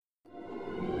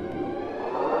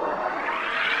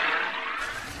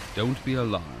Don't be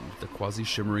alarmed. The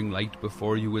quasi-shimmering light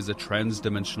before you is a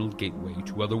trans-dimensional gateway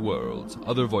to other worlds,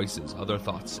 other voices, other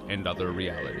thoughts, and other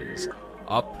realities.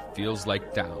 Up feels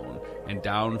like down, and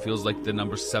down feels like the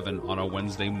number 7 on a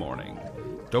Wednesday morning.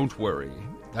 Don't worry.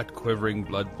 That quivering,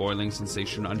 blood-boiling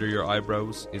sensation under your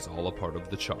eyebrows is all a part of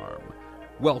the charm.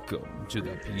 Welcome to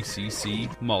the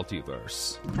PCC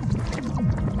Multiverse.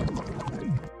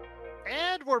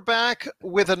 And we're back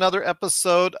with another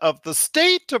episode of The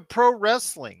State of Pro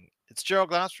Wrestling. It's Gerald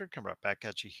Glasser coming right back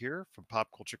at you here from Pop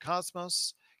Culture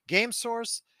Cosmos, Game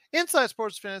Source, Inside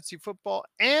Sports Fantasy Football,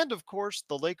 and of course,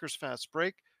 the Lakers Fast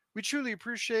Break. We truly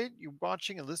appreciate you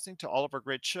watching and listening to all of our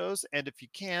great shows. And if you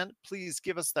can, please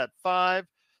give us that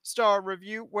 5-star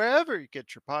review wherever you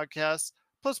get your podcasts.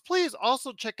 Plus, please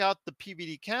also check out the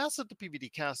PVD Cast at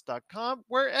thepvdcast.com,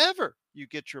 wherever you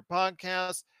get your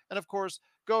podcasts. And of course,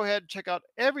 go ahead and check out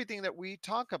everything that we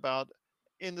talk about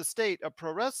in the state of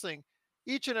pro wrestling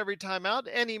each and every time out.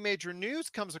 Any major news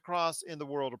comes across in the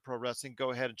world of pro wrestling,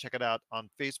 go ahead and check it out on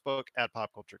Facebook at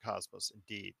Pop Culture Cosmos,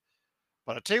 indeed.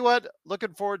 But I'll tell you what,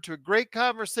 looking forward to a great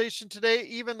conversation today,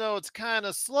 even though it's kind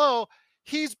of slow.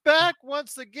 He's back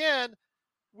once again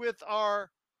with our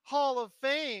Hall of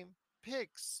Fame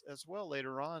picks as well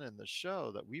later on in the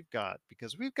show that we've got,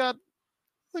 because we've got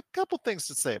a couple things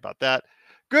to say about that.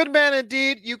 Good man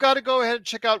indeed. You got to go ahead and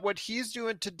check out what he's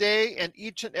doing today and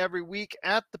each and every week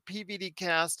at the PVD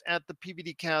Cast at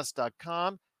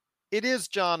thepvdcast.com. It is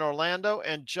John Orlando,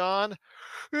 and John,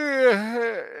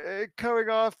 coming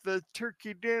off the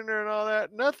turkey dinner and all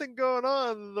that, nothing going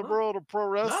on in the world of pro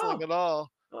wrestling at all.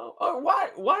 Why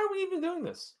are we even doing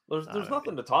this? There's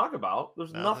nothing to talk about.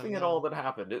 There's nothing at all that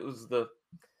happened. It was a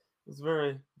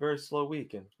very, very slow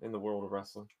week in the world of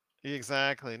wrestling.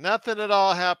 Exactly. Nothing at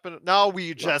all happened. No,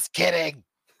 we just kidding.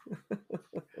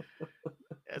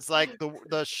 It's like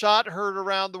the shot heard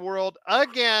around the world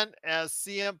again as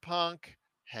CM Punk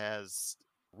has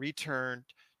returned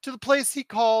to the place he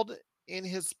called in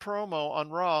his promo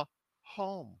on Raw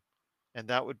home. And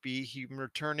that would be him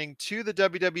returning to the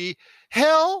WWE.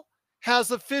 Hell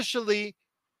has officially,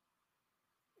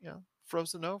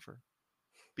 frozen over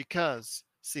because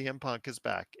CM Punk is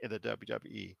back in the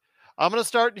WWE. I'm going to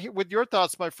start with your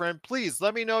thoughts, my friend. Please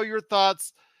let me know your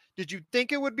thoughts. Did you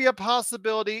think it would be a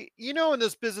possibility? In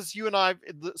this business, you and I,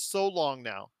 so long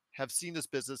now, have seen this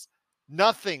business.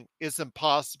 Nothing is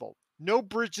impossible. No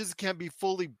bridges can be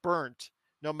fully burnt,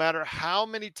 no matter how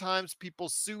many times people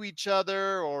sue each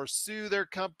other or sue their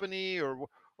company or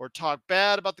talk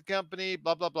bad about the company,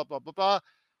 blah, blah, blah, blah, blah, blah.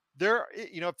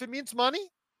 If it means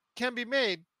money can be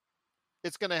made,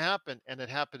 it's going to happen. And it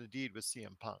happened indeed with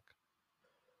CM Punk.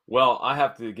 Well, I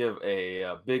have to give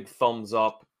a big thumbs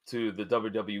up to the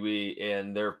WWE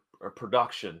and their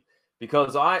production,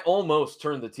 because I almost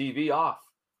turned the TV off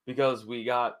because we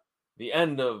got the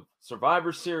end of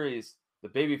Survivor Series. The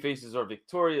babyfaces are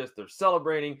victorious. They're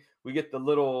celebrating. We get the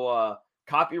little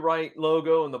copyright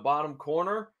logo in the bottom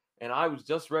corner, and I was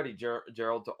just ready,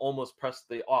 Gerald, to almost press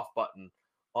the off button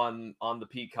on the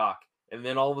Peacock. And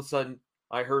then all of a sudden,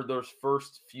 I heard those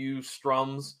first few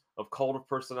strums of Cult of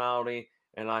Personality,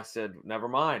 and I said, never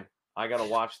mind. I got to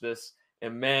watch this.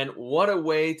 And man, what a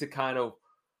way to kind of,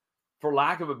 for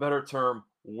lack of a better term,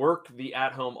 work the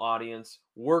at-home audience,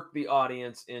 work the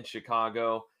audience in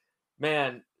Chicago.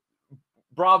 Man,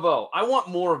 bravo. I want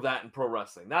more of that in pro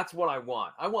wrestling. That's what I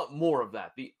want. I want more of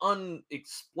that. The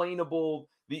unexplainable,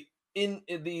 the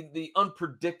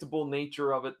unpredictable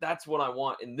nature of it. That's what I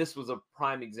want. And this was a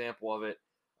prime example of it.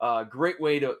 Great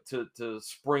way to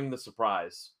spring the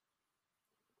surprise.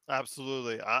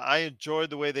 Absolutely. I enjoyed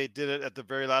the way they did it at the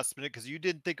very last minute, because you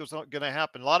didn't think it was going to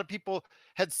happen. A lot of people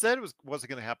had said it wasn't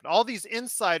going to happen. All these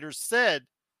insiders said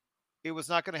it was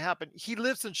not going to happen. He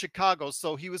lives in Chicago,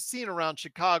 so he was seen around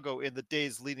Chicago in the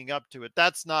days leading up to it.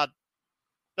 That's not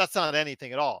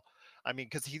anything at all. I mean,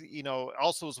 because he,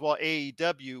 also as well,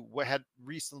 AEW had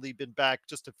recently been back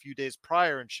just a few days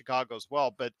prior in Chicago as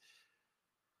well. But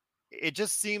it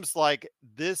just seems like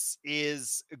this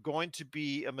is going to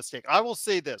be a mistake. I will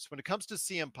say this: when it comes to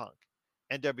CM Punk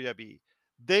and WWE,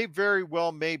 they very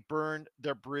well may burn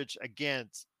their bridge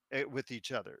against with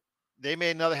each other. They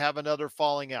may have another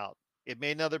falling out. It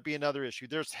may be another issue.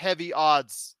 There's heavy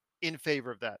odds in favor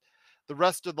of that. The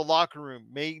rest of the locker room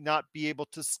may not be able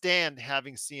to stand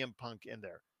having CM Punk in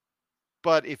there.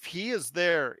 But if he is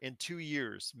there in 2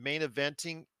 years, main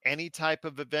eventing any type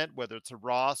of event, whether it's a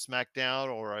Raw,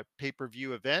 SmackDown, or a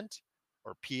pay-per-view event,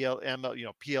 or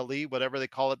PLE, whatever they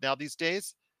call it now these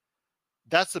days,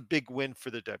 that's a big win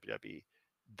for the WWE.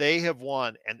 They have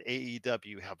won, and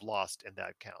AEW have lost in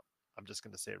that count. I'm just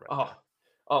going to say it right now.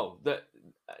 Oh, that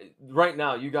right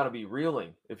now you got to be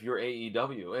reeling if you're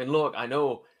AEW. And look, I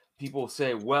know people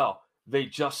say, well, they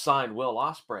just signed Will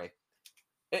Ospreay.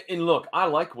 And look, I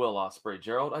like Will Ospreay,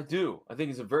 Gerald. I do. I think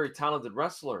he's a very talented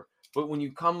wrestler. But when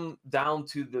you come down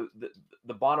to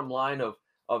the bottom line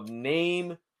of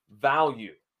name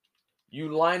value, you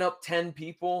line up 10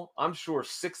 people. I'm sure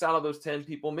 6 out of those 10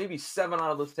 people, maybe 7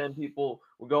 out of those 10 people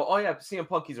will go, oh yeah, CM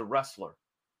Punk, he's a wrestler.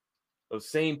 Those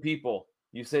same people,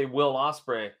 you say Will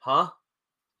Ospreay, huh?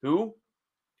 Who?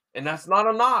 And that's not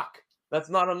a knock. That's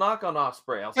not a knock on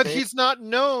Ospreay. I'll But say he's not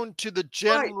known to the right.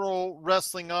 general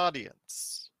wrestling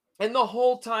audience. And the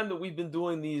whole time that we've been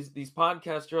doing these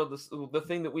podcasts, Gerald, the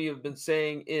thing that we have been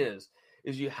saying is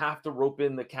you have to rope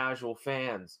in the casual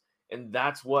fans, and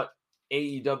that's what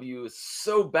AEW is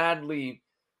so badly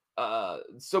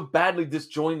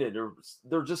disjointed, or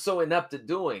they're just so inept at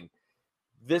doing.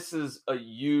 This is a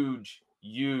huge,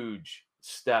 huge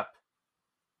step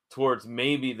towards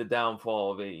maybe the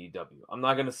downfall of AEW. I'm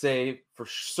not going to say for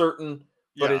certain,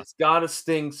 but Yeah, it's got to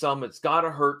sting some. It's got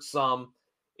to hurt some.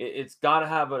 It's got to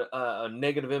have a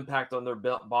negative impact on their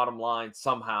bottom line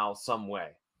somehow, some way.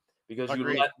 Because you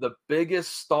agreed. let the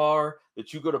biggest star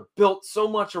that you could have built so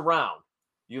much around,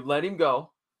 you let him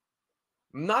go.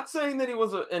 I'm not saying that he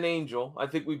was an angel. I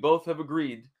think we both have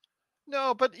agreed.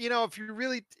 No, but if you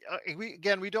really, we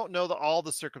don't know all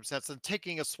the circumstances. And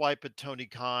taking a swipe at Tony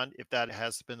Khan, if that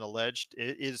has been alleged,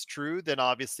 is true, then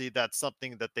obviously that's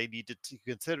something that they needed to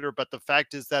consider. But the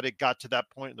fact is that it got to that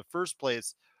point in the first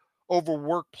place over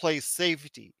workplace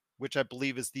safety, which I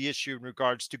believe is the issue in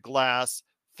regards to glass,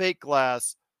 fake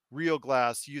glass, real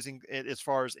glass, using it as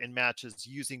far as in matches,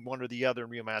 using one or the other in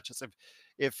real matches.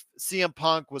 If CM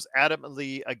Punk was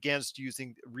adamantly against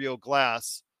using real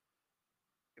glass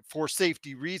for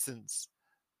safety reasons,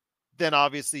 then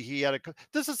obviously he had a.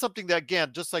 This is something that,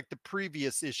 again, just like the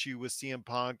previous issue with CM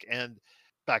Punk and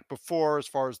back before, as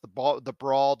far as the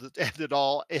brawl that ended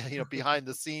all behind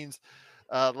the scenes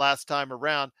last time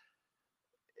around,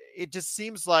 it just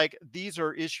seems like these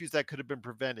are issues that could have been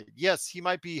prevented. Yes, he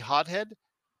might be hothead,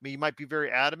 I mean, he might be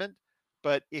very adamant,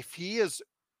 but if he is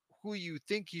who you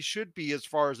think he should be as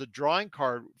far as a drawing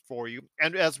card for you,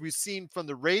 and as we've seen from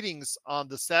the ratings on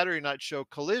the Saturday night show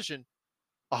Collision,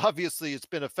 obviously it's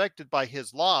been affected by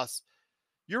his loss.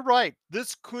 You're right.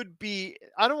 This could be,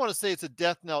 I don't want to say it's a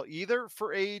death knell either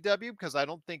for AEW, because I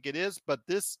don't think it is, but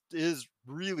this is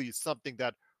really something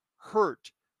that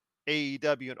hurt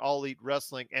AEW and All Elite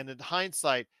Wrestling. And in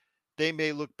hindsight, they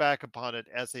may look back upon it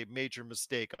as a major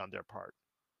mistake on their part.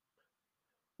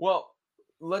 Well,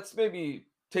 let's maybe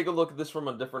take a look at this from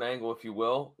a different angle, if you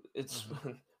will. It's,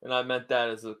 Mhm. and I meant that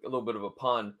as a little bit of a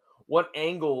pun. What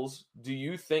angles do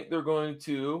you think they're going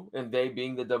to, and they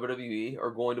being the WWE, are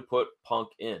going to put Punk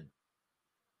in?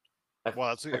 Well,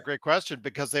 that's a great question,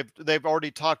 because they've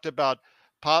already talked about.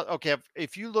 Okay,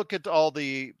 if you look at all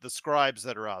the scribes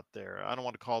that are out there, I don't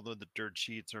want to call them the dirt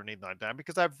sheets or anything like that,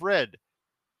 because I've read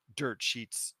dirt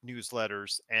sheets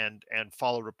newsletters and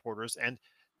follow reporters, and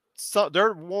so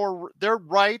they're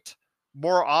right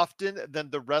more often than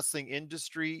the wrestling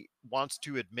industry wants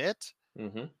to admit,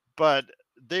 Mm-hmm. but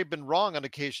they've been wrong on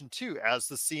occasion too, as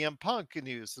the CM Punk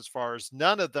news, as far as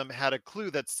none of them had a clue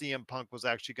that CM Punk was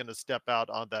actually going to step out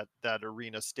on that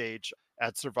arena stage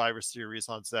at Survivor Series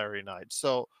on Saturday night.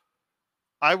 So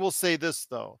I will say this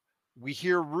though, we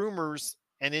hear rumors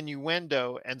and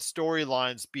innuendo and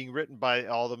storylines being written by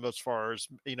all of them, as far as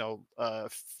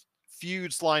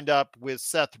feuds lined up with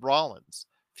Seth Rollins,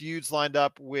 feuds lined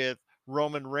up with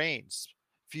Roman Reigns,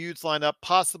 feuds lined up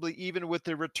possibly even with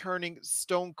the returning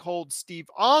Stone Cold Steve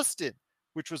Austin,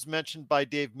 which was mentioned by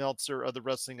Dave Meltzer of the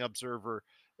Wrestling Observer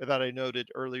that I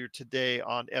noted earlier today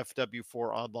on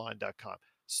FW4online.com.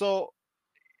 So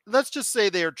let's just say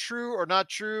they are true or not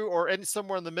true, or any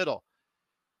somewhere in the middle.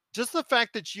 Just the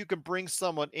fact that you can bring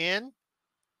someone in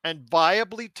and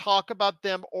viably talk about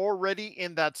them already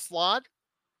in that slot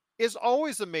is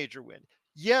always a major win.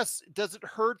 Yes, does it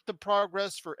hurt the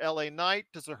progress for LA Knight?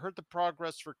 Does it hurt the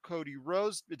progress for Cody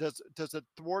Rhodes? Does it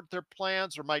thwart their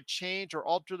plans, or might change or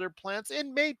alter their plans? It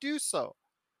may do so.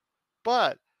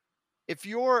 But if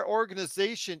you're an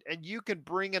organization and you can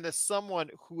bring in someone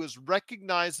who is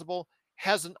recognizable,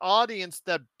 has an audience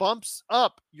that bumps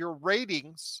up your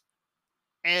ratings,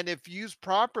 and if used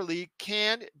properly,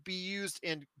 can be used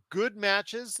in good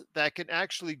matches that can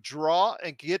actually draw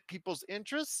and get people's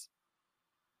interests,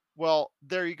 well,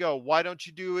 there you go. Why don't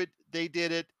you do it? They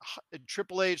did it.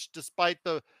 Triple H, despite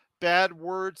the bad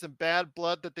words and bad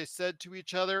blood that they said to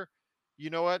each other, you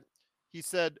know what? He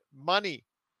said, money,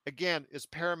 again, is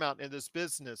paramount in this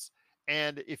business.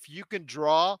 And if you can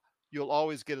draw, you'll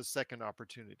always get a second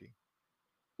opportunity.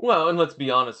 Well, and let's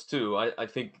be honest too. I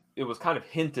think it was kind of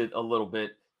hinted a little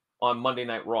bit on Monday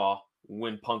Night Raw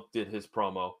when Punk did his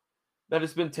promo that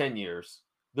it's been 10 years.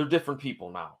 They're different people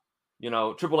now.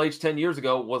 Triple H 10 years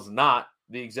ago was not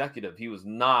the executive. He was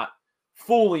not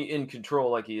fully in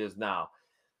control like he is now.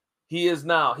 He is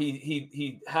now.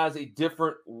 He has a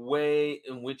different way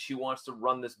in which he wants to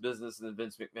run this business than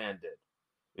Vince McMahon did.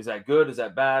 Is that good? Is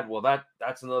that bad? Well,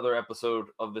 that's another episode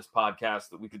of this podcast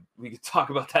that we could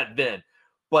talk about that then.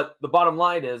 But the bottom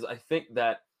line is, I think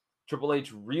that Triple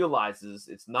H realizes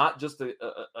it's not just a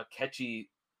catchy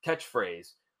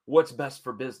catchphrase. What's best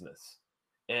for business?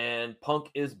 And Punk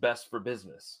is best for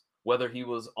business, whether he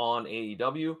was on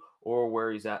AEW or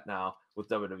where he's at now with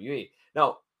WWE.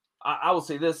 Now, I will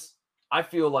say this. I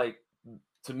feel like,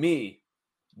 to me,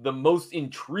 the most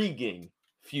intriguing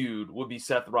feud would be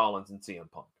Seth Rollins and CM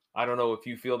Punk. I don't know if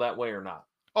you feel that way or not.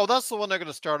 Oh, that's the one they're going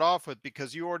to start off with,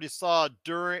 because you already saw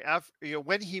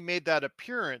when he made that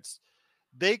appearance,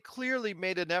 they clearly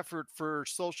made an effort for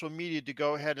social media to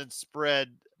go ahead and spread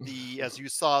as you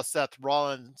saw Seth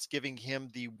Rollins giving him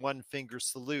the one finger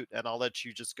salute. And I'll let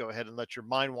you just go ahead and let your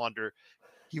mind wander.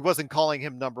 He wasn't calling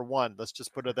him number one. Let's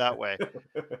just put it that way.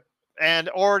 And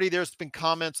already there's been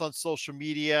comments on social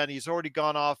media, and he's already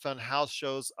gone off on house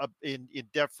shows in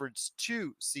deference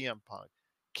to CM Punk.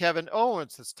 Kevin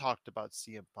Owens has talked about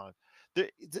CM Punk.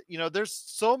 There's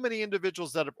so many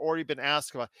individuals that have already been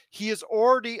asked about. He is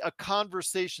already a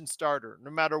conversation starter.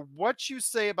 No matter what you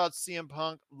say about CM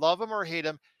Punk, love him or hate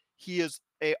him, he is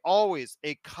always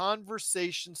a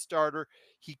conversation starter.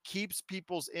 He keeps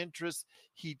people's interest.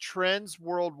 He trends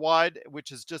worldwide,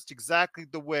 which is just exactly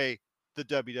the way the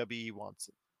WWE wants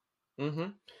it.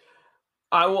 Mm-hmm.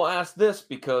 I will ask this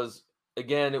because,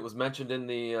 again, it was mentioned in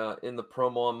the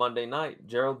promo on Monday night.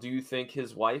 Gerald, do you think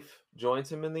his wife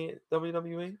joins him in the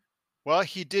WWE? Well,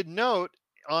 he did note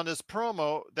on his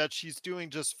promo that she's doing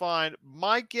just fine.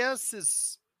 My guess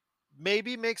is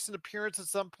maybe makes an appearance at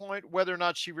some point. Whether or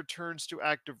not she returns to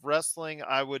active wrestling,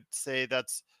 I would say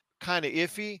that's kind of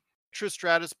iffy. Trish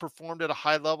Stratus performed at a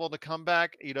high level in the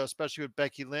comeback, especially with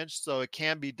Becky Lynch. So it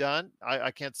can be done.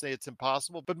 I can't say it's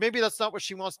impossible, but maybe that's not what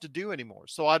she wants to do anymore.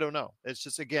 So I don't know. It's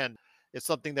just, again, it's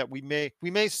something that we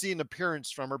may see an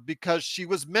appearance from her because she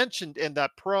was mentioned in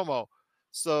that promo.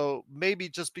 So maybe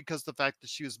just because the fact that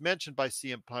she was mentioned by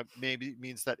CM Punk maybe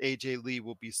means that AJ Lee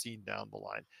will be seen down the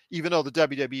line, even though the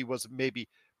WWE was maybe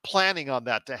planning on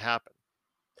that to happen.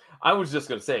 I was just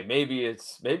gonna say maybe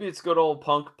it's good old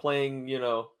Punk playing,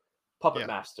 Puppet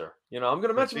Master. I'm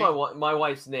gonna mention my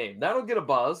wife's name. That'll get a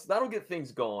buzz. That'll get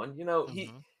things going.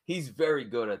 He's very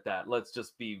good at that. Let's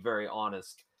just be very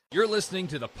honest. You're listening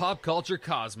to the Pop Culture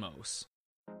Cosmos.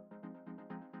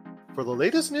 For the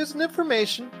latest news and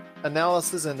information,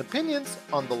 analysis and opinions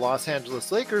on the Los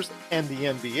Angeles Lakers and the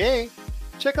NBA,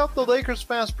 check out the Lakers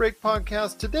Fast Break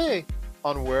podcast today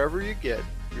on wherever you get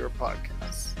your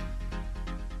podcasts.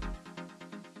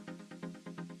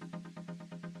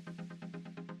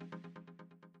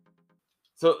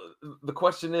 So the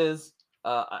question is,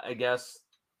 I guess,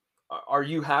 are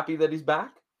you happy that he's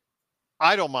back?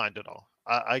 I don't mind at all.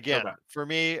 For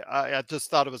me, I just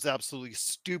thought it was absolutely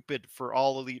stupid for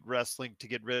All Elite Wrestling to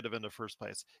get rid of in the first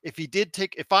place.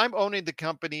 If I'm owning the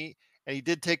company and he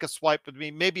did take a swipe with me,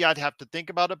 maybe I'd have to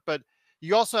think about it. But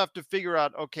you also have to figure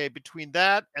out, okay, between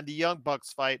that and the Young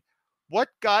Bucks fight, what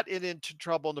got it into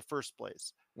trouble in the first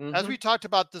place? Mm-hmm. As we talked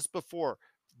about this before,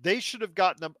 they should have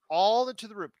gotten them all into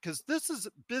the room because this is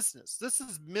business. This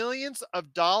is millions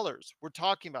of dollars we're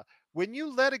talking about. When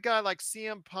you let a guy like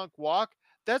CM Punk walk,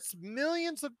 that's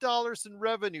millions of dollars in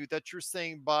revenue that you're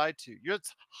saying bye to.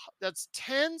 That's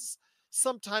tens,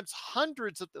 sometimes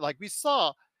hundreds of, like we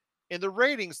saw in the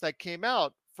ratings that came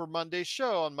out for Monday's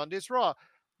show on Monday's Raw.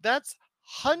 That's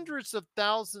hundreds of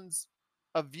thousands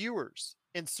of viewers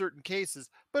in certain cases,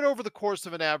 but over the course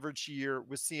of an average year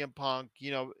with CM Punk,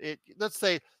 let's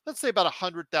say about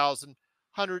 100,000,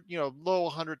 low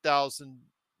 100,000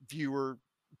 viewer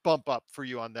bump up for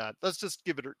you on that. Let's just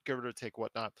give it a take,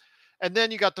 whatnot. And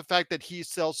then you got the fact that he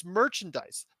sells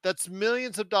merchandise. That's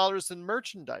millions of dollars in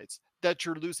merchandise that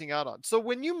you're losing out on. So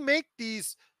when you make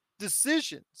these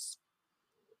decisions,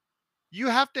 you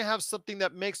have to have something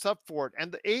that makes up for it.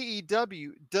 And the AEW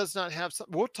does not have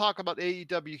something. We'll talk about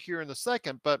AEW here in a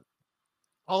second, but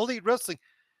All Elite Wrestling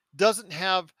doesn't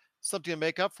have something to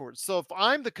make up for it. So if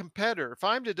I'm the competitor, if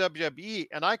I'm the WWE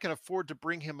and I can afford to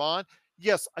bring him on,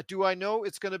 yes, do I know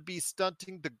it's going to be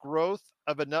stunting the growth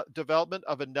of development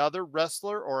of another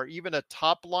wrestler or even a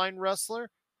top line wrestler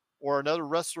or another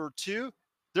wrestler or two?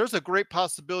 There's a great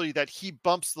possibility that he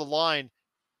bumps the line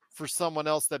for someone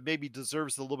else that maybe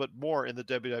deserves a little bit more in the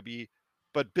WWE.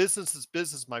 but business is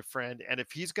business, my friend. And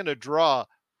if he's going to draw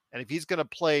and if he's going to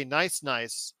play nice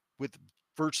with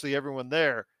virtually everyone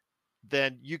there,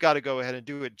 then you got to go ahead and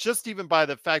do it. Just even by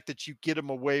the fact that you get him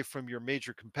away from your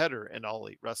major competitor in All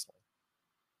Elite Wrestling.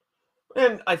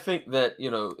 And I think that,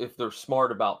 if they're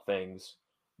smart about things,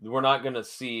 we're not going to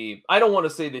see. I don't want to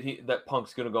say that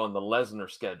Punk's going to go on the Lesnar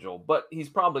schedule, but he's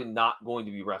probably not going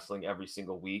to be wrestling every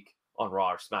single week on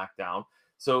Raw or SmackDown.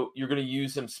 So you're going to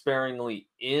use him sparingly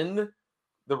in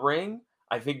the ring.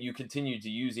 I think you continue to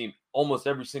use him almost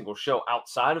every single show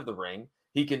outside of the ring.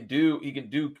 He can do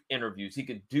interviews. He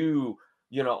could do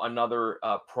another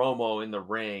promo in the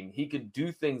ring. He could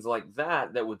do things like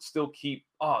that would still keep.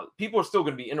 People are still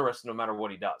going to be interested no matter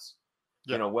what he does.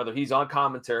 Yeah. Whether he's on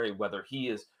commentary, whether he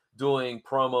is doing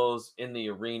promos in the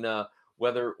arena,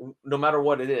 no matter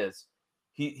what it is,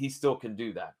 he still can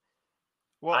do that.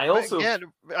 Well, again,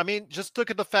 I mean, just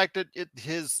look at the fact that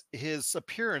his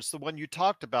appearance, the one you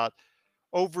talked about,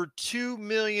 over 2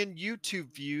 million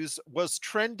YouTube views, was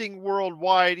trending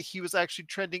worldwide. He was actually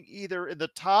trending either in the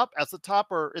top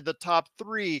or in the top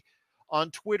 3 on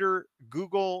Twitter,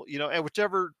 Google, and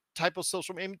whichever type of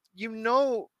social media.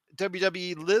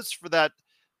 WWE lives for that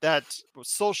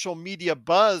social media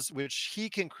buzz, which he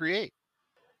can create.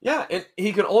 Yeah, and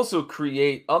he can also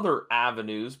create other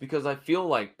avenues because I feel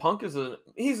like Punk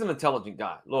he's an intelligent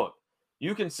guy. Look,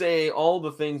 you can say all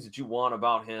the things that you want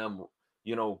about him,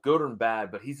 good and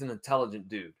bad, but he's an intelligent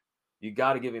dude. You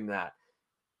got to give him that.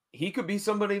 He could be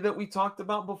somebody that we talked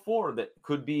about before that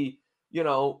could be,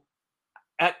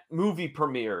 at movie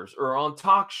premieres or on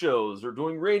talk shows or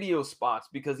doing radio spots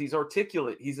because he's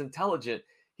articulate, he's intelligent.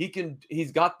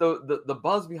 He's got the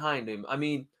buzz behind him. I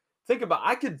mean, think about,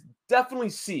 I could definitely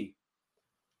see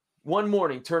one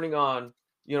morning turning on,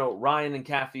 Ryan and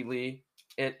Kathy Lee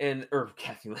or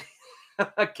Kathy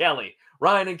Lee,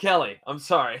 Ryan and Kelly. I'm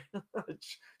sorry.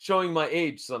 Showing my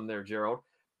age some there, Gerald.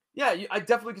 Yeah, I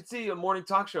definitely could see a morning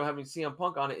talk show having CM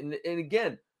Punk on it. And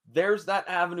again, there's that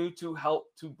avenue to help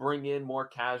to bring in more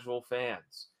casual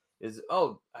fans.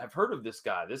 I've heard of this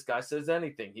guy. This guy says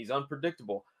anything. He's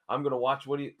unpredictable. I'm going to watch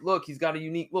he's got a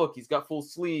unique look. He's got full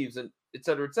sleeves and et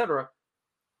cetera, et cetera.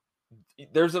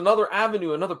 There's another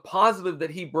avenue, another positive that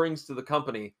he brings to the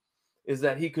company is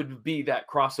that he could be that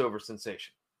crossover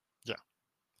sensation. Yeah,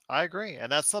 I agree.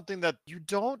 And that's something that you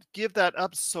don't give that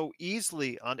up so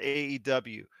easily on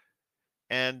AEW.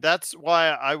 And that's why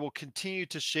I will continue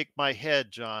to shake my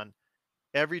head, John,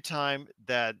 every time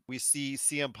that we see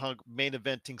CM Punk main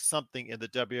eventing something in the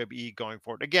WWE going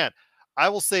forward. Again, I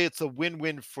will say it's a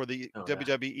win-win for the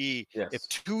WWE if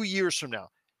 2 years from now,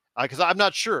 because I'm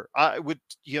not sure.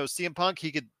 CM Punk,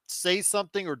 he could say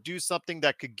something or do something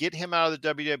that could get him out of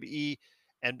the WWE,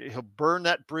 and he'll burn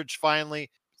that bridge finally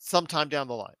sometime down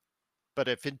the line. But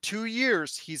if in 2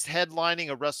 years he's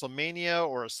headlining a WrestleMania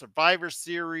or a Survivor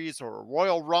Series or a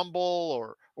Royal Rumble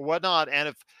or whatnot, and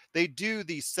if they do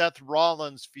the Seth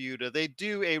Rollins feud, or they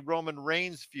do a Roman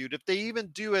Reigns feud, if they even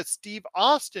do a Steve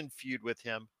Austin feud with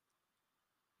him,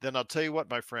 then I'll tell you what,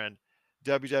 my friend,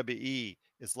 WWE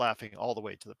is laughing all the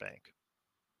way to the bank.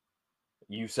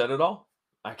 You said it all.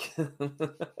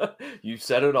 You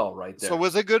said it all right there. So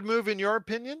was it a good move in your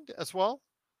opinion as well?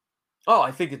 Oh,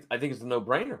 I think it's a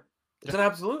no-brainer. It's an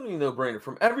absolutely no-brainer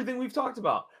from everything we've talked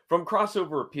about, from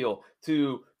crossover appeal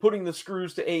to putting the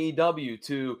screws to AEW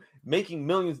to making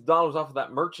millions of dollars off of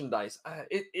that merchandise.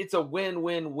 It's a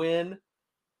win-win-win.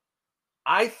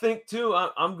 I think, too,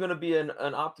 I'm going to be an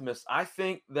optimist. I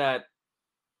think that,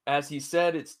 as he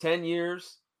said, it's 10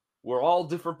 years. We're all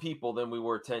different people than we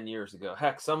were 10 years ago.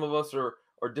 Heck, some of us are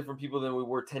different people than we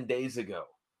were 10 days ago.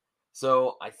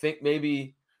 So I think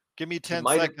maybe... Give me 10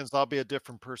 seconds, I'll be a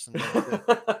different person.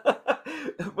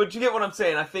 But you get what I'm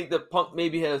saying. I think that Punk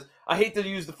maybe has, I hate to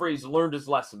use the phrase learned his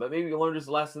lesson, but maybe he learned his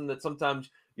lesson that sometimes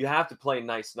you have to play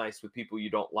nice with people you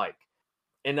don't like.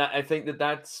 And I think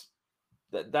that's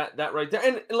right there.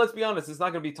 And let's be honest, it's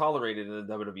not going to be tolerated in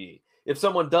the WWE. If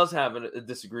someone does have a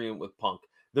disagreement with Punk,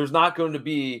 there's not going to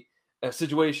be a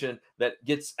situation that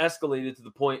gets escalated to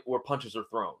the point where punches are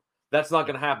thrown. That's not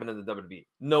going to happen in the WWE.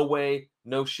 No way,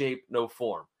 no shape, no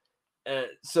form.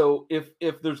 So if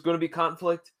there's going to be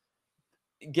conflict,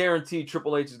 guaranteed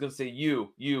Triple H is going to say,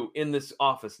 you in this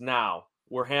office now,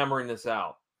 we're hammering this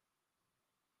out.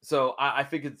 So I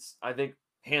think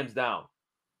hands down,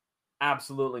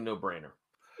 absolutely no brainer.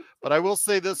 But I will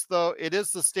say this, though, it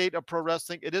is the state of pro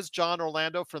wrestling. It is John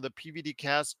Orlando from the PVD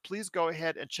Cast. Please go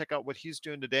ahead and check out what he's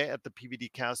doing today at the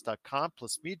PVDcast.com.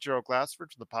 Plus me, Gerald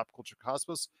Glassford from the Pop Culture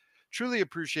Cosmos. Truly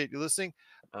appreciate you listening.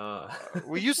 Well,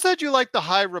 you said you like the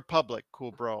High Republic.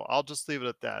 Cool, bro. I'll just leave it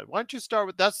at that. Why don't you start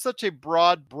with, that's such a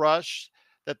broad brush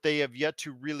that they have yet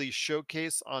to really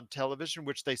showcase on television,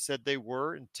 which they said they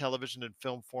were in television and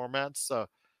film formats. So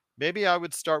maybe I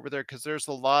would start with there because there's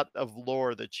a lot of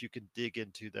lore that you can dig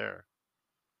into there.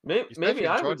 You said Maybe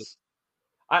you enjoyed it.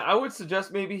 I would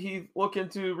suggest maybe he look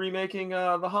into remaking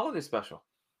the holiday special.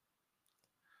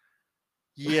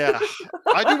 Yeah,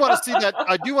 I do want to see that.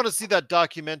 I do want to see that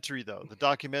documentary though. The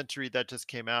documentary that just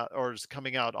came out or is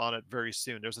coming out on it very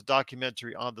soon. There's a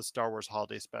documentary on the Star Wars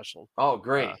Holiday Special. Oh, Uh,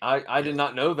 great! I did yes,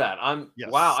 not know that. Wow, yes,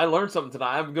 I learned something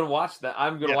tonight. I'm gonna watch that.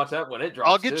 I'm gonna yeah. watch that when it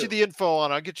I'll drops get you too. the info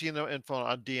on. I'll get you the info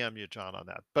on DM you, John, on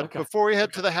that. But Okay. before we head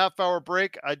Okay. to the half-hour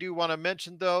break, I do want to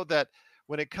mention though that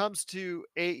when it comes to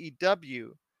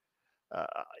AEW,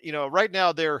 right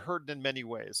now they're hurting in many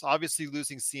ways. Obviously,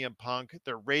 losing CM Punk,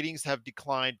 their ratings have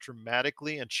declined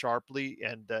dramatically and sharply,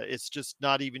 and it's just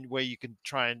not even way you can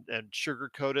try and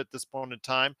sugarcoat it at this point in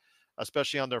time,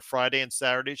 especially on their Friday and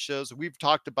Saturday shows. We've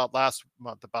talked about last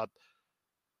month about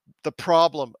the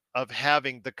problem of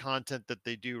having the content that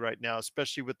they do right now,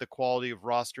 especially with the quality of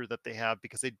roster that they have,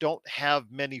 because they don't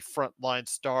have many frontline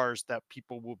stars that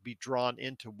people will be drawn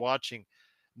into watching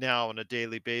now on a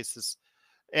daily basis.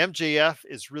 MJF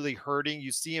is really hurting.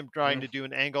 You see him trying Mm. to do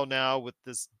an angle now with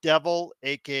this devil,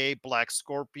 aka Black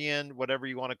Scorpion, whatever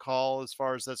you want to call as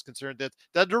far as that's concerned. That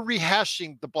they're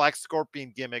rehashing the Black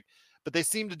Scorpion gimmick, but they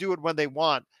seem to do it when they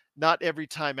want, not every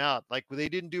time out. Like they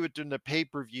didn't do it during the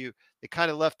pay-per-view. They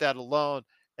kind of left that alone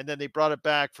and then they brought it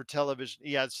back for television.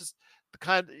 Yeah, it's just the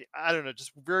kind of, I don't know,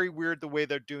 just very weird the way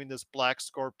they're doing this Black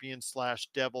Scorpion slash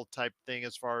devil type thing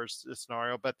as far as the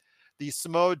scenario. But the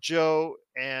Samoa Joe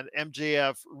and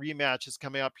MJF rematch is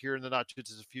coming up here in the not too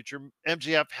distant future.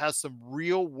 MJF has some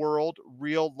real world,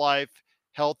 real life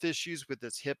health issues with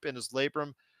his hip and his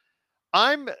labrum.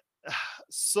 I'm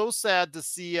so sad to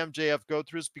see MJF go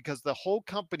through this because the whole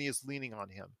company is leaning on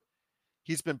him.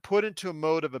 He's been put into a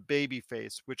mode of a baby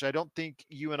face, which I don't think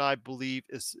you and I believe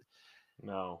is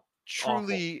No, awful.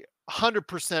 truly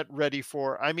 100% ready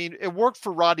for. I mean, it worked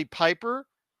for Roddy Piper,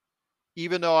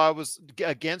 even though I was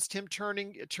against him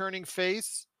turning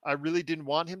face. I really didn't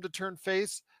want him to turn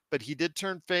face, but he did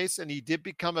turn face, and he did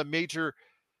become a major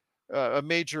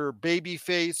baby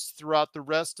face throughout the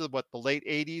rest of the late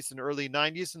 '80s and early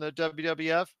 '90s in the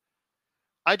WWF.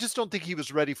 I just don't think he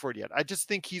was ready for it yet. I just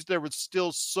think there was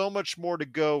still so much more to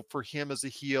go for him as a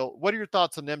heel. What are your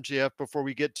thoughts on MJF before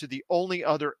we get to the only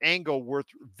other angle worth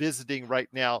visiting right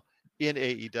now in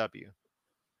AEW?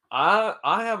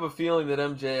 I have a feeling that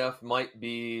MJF might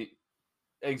be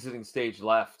exiting stage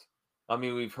left. I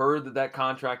mean, we've heard that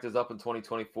contract is up in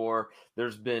 2024.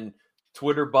 There's been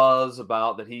Twitter buzz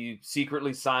about that he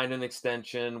secretly signed an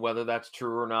extension. Whether that's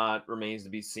true or not remains to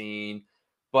be seen.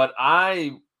 But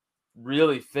I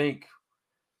really think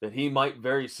that he might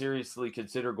very seriously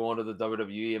consider going to the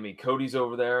WWE. I mean, Cody's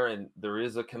over there, and there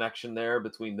is a connection there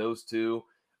between those two.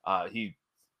 He,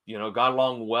 got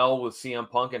along well with CM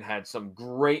Punk and had some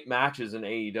great matches in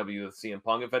AEW with CM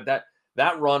Punk. In fact,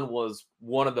 that run was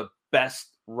one of the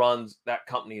best runs that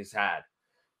company has had.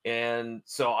 And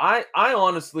so I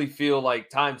honestly feel like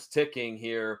time's ticking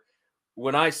here.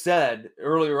 When I said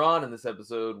earlier on in this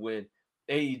episode, when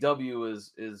AEW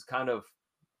is kind of,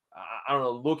 I don't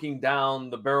know, looking down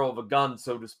the barrel of a gun,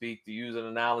 so to speak, to use an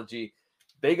analogy,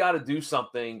 they got to do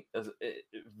something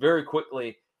very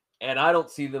quickly. And I don't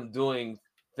see them doing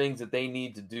things that they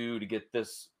need to do to get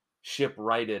this ship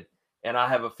righted. And I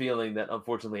have a feeling that,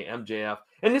 unfortunately, MJF,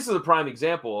 and this is a prime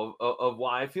example of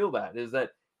why I feel that, is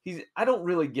that I don't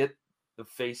really get the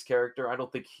face character. I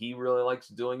don't think he really likes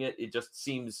doing it. It just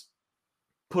seems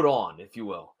put on, if you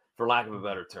will, for lack of a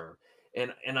better term.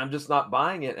 And I'm just not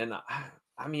buying it. And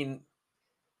I mean,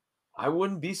 I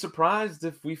wouldn't be surprised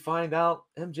if we find out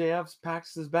MJF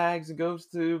packs his bags and goes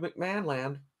to McMahon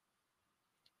land.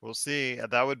 We'll see.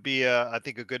 That would be, I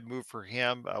think, a good move for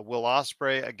him. Will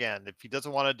Ospreay, again, if he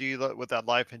doesn't want to deal with that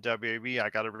life in WWE, I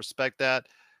got to respect that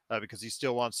because he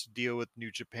still wants to deal with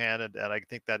New Japan. And I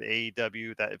think that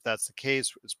AEW, that if that's the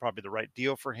case, it's probably the right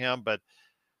deal for him. But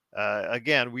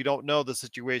again, we don't know the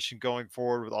situation going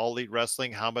forward with All Elite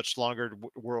Wrestling, how much longer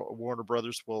Warner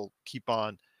Brothers will keep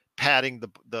on padding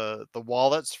the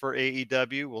wallets for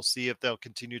AEW. We'll see if they'll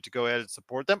continue to go ahead and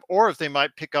support them, or if they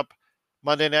might pick up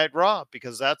Monday Night Raw,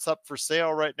 because that's up for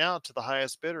sale right now to the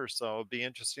highest bidder. So it'll be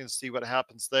interesting to see what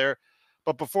happens there.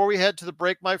 But before we head to the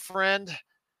break, my friend,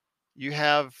 you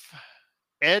have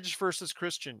Edge versus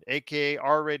Christian, aka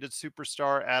R-rated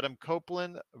superstar Adam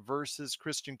Copeland versus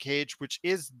Christian Cage, which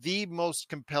is the most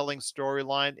compelling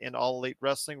storyline in All Elite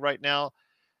Wrestling right now.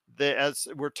 As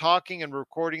we're talking and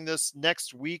recording this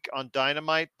next week on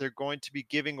Dynamite, they're going to be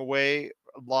giving away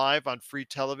live on free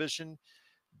television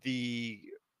the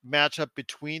matchup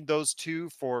between those two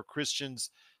for Christian's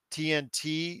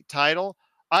TNT title,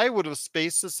 I would have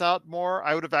spaced this out more.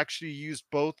 I would have actually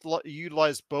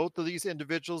utilized both of these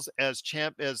individuals as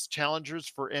challengers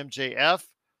for MJF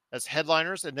as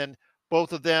headliners, and then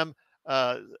both of them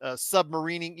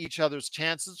submarining each other's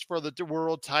chances for the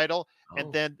world title,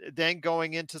 and Oh. then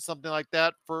going into something like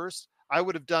that first. I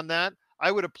would have done that.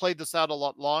 I would have played this out a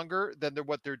lot longer than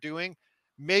what they're doing.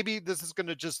 Maybe this is going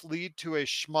to just lead to a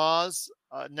schmoz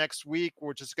next week,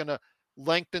 which is going to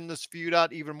lengthen this feud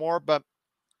out even more. But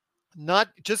not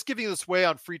just giving this away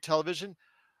on free television.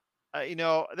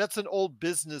 That's an old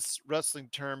business wrestling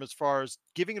term as far as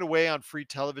giving it away on free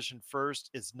television first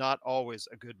is not always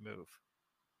a good move.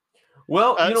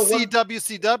 Well, you know what?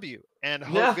 CWCW and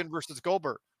Yeah, Hogan versus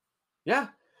Goldberg. yeah.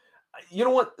 You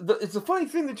know what? It's a funny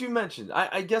thing that you mentioned.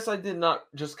 I guess I did not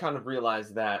just kind of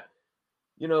realize that,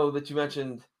 that you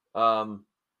mentioned, that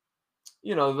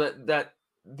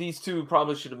these two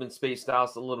probably should have been spaced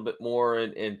out a little bit more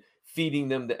and feeding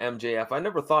them to MJF. I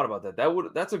never thought about that.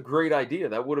 That's a great idea.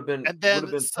 That would have been And then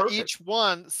perfect. each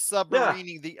one Yeah.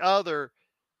 submarining the other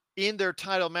in their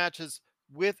title matches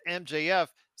with MJF.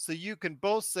 So you can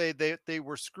both say they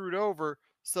were screwed over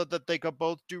so that they could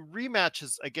both do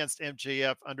rematches against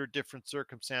MJF under different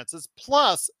circumstances,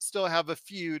 plus still have a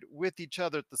feud with each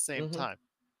other at the same Hmm. time.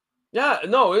 Yeah.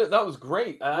 No, that was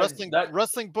great.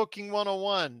 Wrestling booking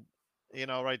 101,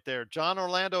 right there. John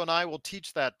Orlando and I will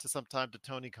teach that to sometime to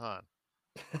Tony Khan.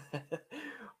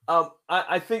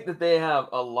 I think that they have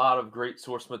a lot of great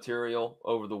source material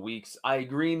over the weeks. I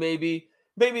agree. Maybe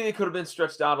they could have been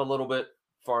stretched out a little bit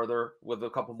farther with a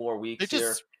couple more They weeks here.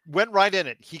 just went right in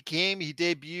it. He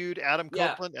debuted Adam Yeah,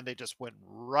 Copeland, and they just went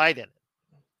right in it.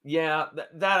 yeah.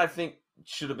 That I think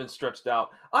should have been stretched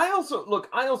out. I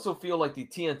also feel like the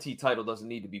TNT title doesn't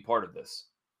need to be part of this.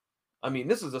 I mean,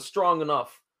 this is a strong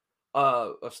enough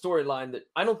a storyline that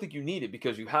I don't think you need it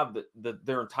because you have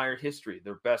their entire history.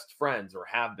 They're best friends or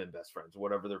have been best friends,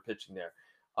 whatever they're pitching there.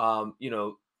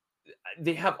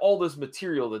 They have all this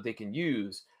material that they can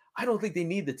use. I don't think they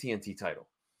need the TNT title.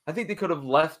 I think they could have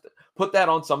put that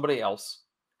on somebody else.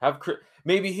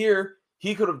 Maybe here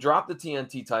he could have dropped the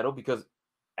TNT title because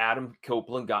Adam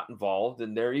Copeland got involved,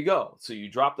 and there you go. So you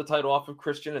drop the title off of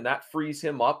Christian, and that frees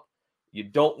him up. You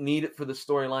don't need it for the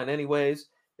storyline, anyways,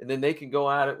 and then they can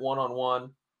go at it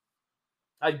one-on-one.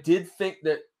 I did think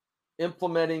that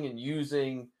implementing and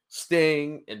using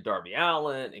Sting and Darby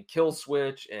Allin and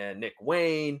Killswitch and Nick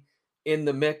Wayne in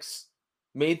the mix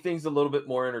made things a little bit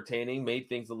more entertaining, made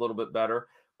things a little bit better.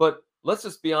 But let's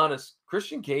just be honest,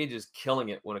 Christian Cage is killing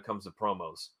it when it comes to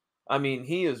promos. I mean,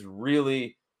 he is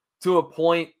really to a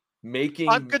point making.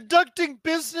 I'm conducting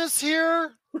business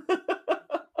here.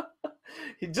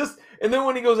 And then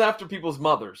when he goes after people's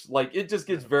mothers, like it just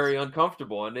gets very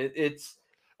uncomfortable, and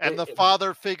the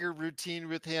father figure routine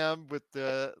with him with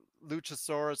the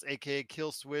Luchasaurus, aka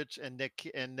Killswitch, and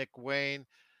Nick Wayne.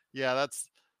 Yeah,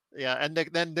 and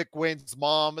then Nick Wayne's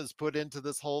mom is put into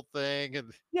this whole thing,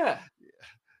 and yeah.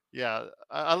 Yeah,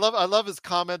 I love his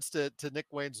comments to Nick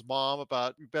Wayne's mom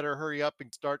about you better hurry up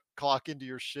and start clock into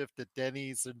your shift at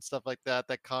Denny's and stuff like that.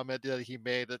 That comment that he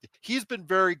made, that he's been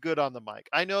very good on the mic.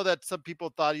 I know that some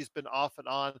people thought he's been off and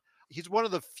on. He's one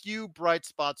of the few bright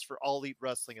spots for All Elite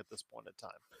Wrestling at this point in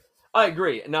time. I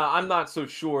agree. Now, I'm not so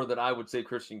sure that I would say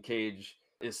Christian Cage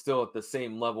is still at the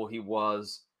same level he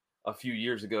was a few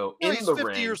years ago No, in he's the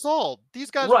 50 ring. years old.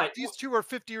 These guys, right? These two are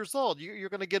 50 years old. You're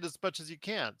going to get as much as you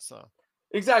can. So.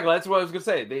 Exactly. That's what I was gonna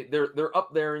say. They're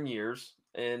up there in years,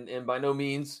 and by no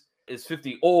means is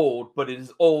 50 old, but it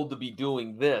is old to be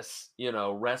doing this,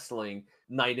 wrestling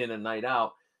night in and night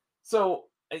out. So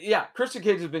yeah, Christian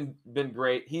Cage has been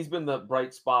great. He's been the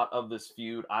bright spot of this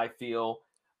feud, I feel.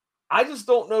 I just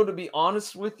don't know, to be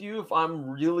honest with you, if I'm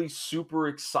really super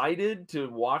excited to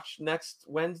watch next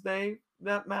Wednesday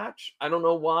that match. I don't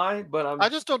know why, but I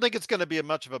just don't think it's going to be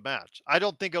much of a match. I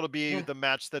don't think it'll be Yeah. the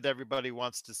match that everybody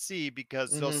wants to see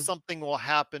because Mhm. something will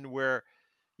happen where,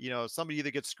 somebody either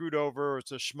gets screwed over or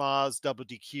it's a schmaz double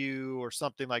DQ or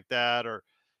something like that, or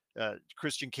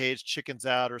Christian Cage chickens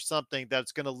out or something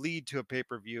that's going to lead to a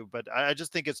pay-per-view. But I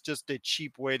just think it's just a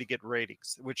cheap way to get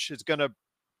ratings, which is going to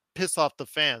piss off the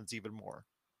fans even more.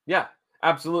 Yeah,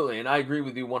 absolutely. And I agree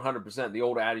with you 100%. The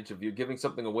old adage of you're giving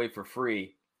something away for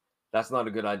free, that's not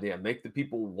a good idea. Make the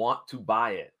people want to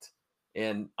buy it.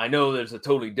 And I know there's a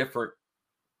totally different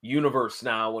universe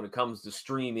now when it comes to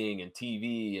streaming and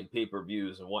TV and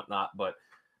pay-per-views and whatnot, but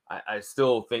I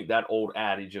still think that old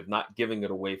adage of not giving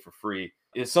it away for free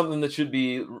is something that should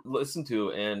be listened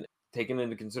to and taken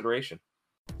into consideration.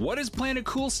 What is Planet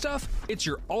Cool Stuff? It's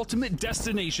your ultimate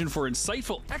destination for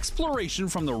insightful exploration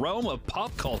from the realm of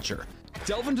pop culture.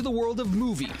 Delve into the world of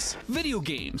movies, video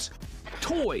games,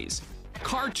 toys,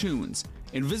 cartoons,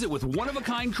 and visit with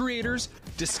one-of-a-kind creators,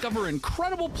 discover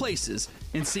incredible places,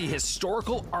 and see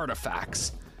historical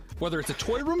artifacts. Whether it's a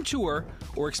toy room tour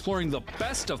or exploring the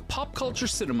best of pop culture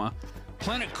cinema,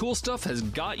 Planet Cool Stuff has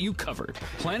got you covered.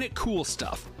 Planet Cool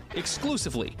Stuff,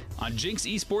 exclusively on Jinx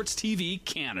Esports TV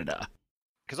Canada.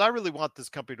 Because I really want this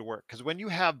company to work. Because when you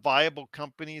have viable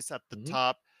companies at the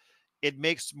top, it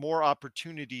makes more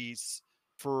opportunities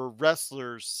for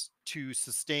wrestlers to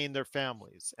sustain their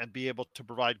families and be able to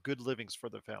provide good livings for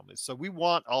their families. So we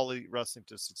want All Elite Wrestling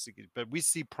to succeed, but we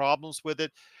see problems with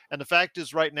it. And the fact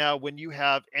is, right now, when you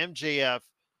have MJF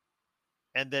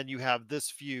and then you have this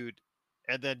feud,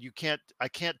 and then I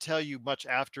can't tell you much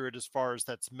after it as far as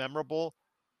that's memorable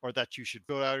or that you should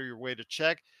go out of your way to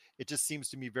check. It just seems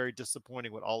to me very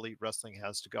disappointing what All Elite Wrestling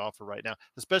has to offer right now,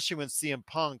 especially when CM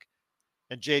Punk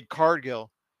and Jade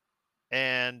Cargill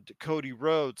and Cody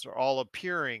Rhodes are all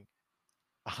appearing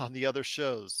on the other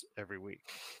shows every week.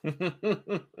 Yeah,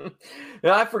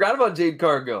 I forgot about Jade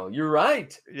Cargill. You're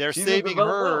right. They're She's saving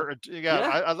her. well.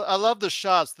 Yeah, I love the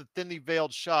shots, the thinly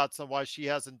veiled shots on why she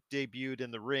hasn't debuted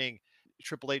in the ring.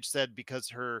 Triple H said because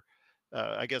her,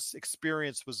 I guess,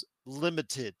 experience was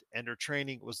limited and her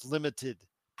training was limited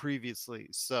previously.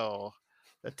 So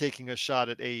taking a shot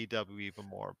at AEW even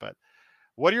more. But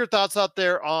what are your thoughts out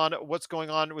there on what's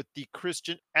going on with the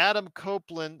Christian Adam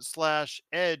Copeland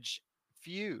 / Edge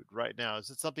feud right now? Is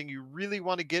it something you really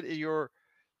want to get your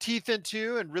teeth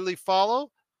into and really follow?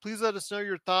 Please let us know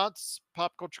your thoughts.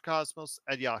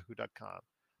 popculturecosmos@yahoo.com.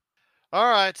 All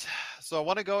right. So I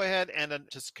want to go ahead and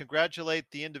just congratulate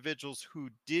the individuals who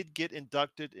did get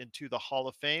inducted into the Hall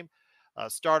of Fame.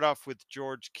 Start off with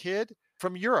George Kidd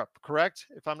from Europe, correct?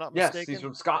 If I'm not mistaken. Yes, he's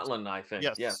from Scotland, I think.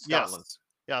 Yes, Scotland. Yes.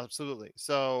 Yeah, absolutely.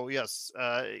 So yes,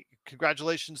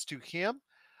 congratulations to him.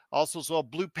 Also, as well,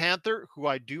 Blue Panther, who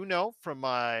I do know from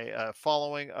my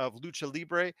following of Lucha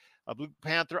Libre. Blue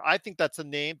Panther, I think that's a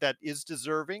name that is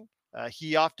deserving.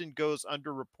 He often goes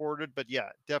underreported, but yeah,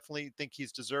 definitely think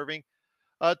he's deserving.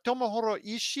 Tomohiro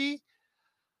Ishii,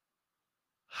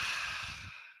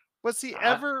 was he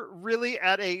ever really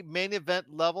at a main event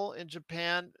level in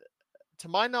Japan? To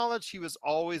my knowledge, he was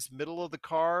always middle of the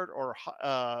card or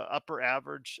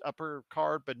upper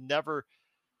card, but never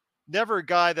a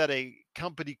guy that a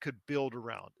company could build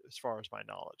around, as far as my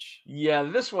knowledge. Yeah,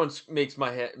 this one makes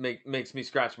my head makes me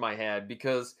scratch my head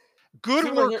because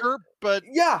Good worker, but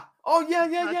yeah, oh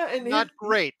yeah, and not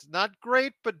great,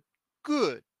 but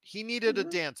good. He needed a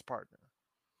dance partner.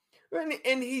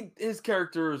 And his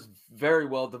character is very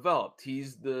well developed.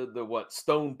 He's the what,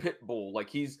 Stone Pitbull. Like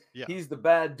he's the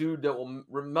bad dude that will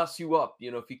mess you up,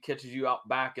 if he catches you out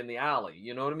back in the alley.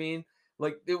 You know what I mean?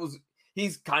 Like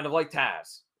he's kind of like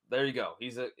Taz. There you go.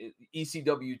 He's a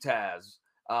ECW Taz.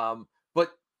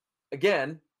 But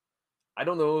again, I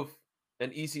don't know if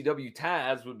an ECW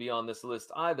Taz would be on this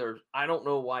list either. I don't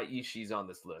know why Ishii's on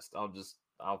this list. I'll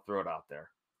throw it out there.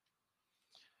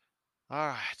 All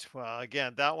right. Well,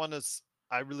 again, that one is,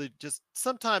 I really just,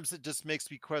 sometimes it just makes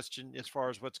me question as far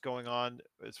as what's going on,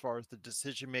 as far as the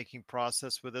decision-making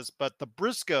process with this. But the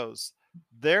Briscoes,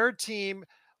 their team,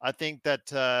 I think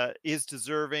that is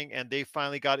deserving, and they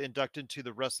finally got inducted into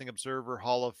the Wrestling Observer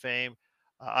Hall of Fame.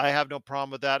 I have no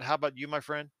problem with that. How about you, my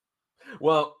friend?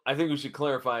 Well, I think we should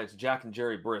clarify it's Jack and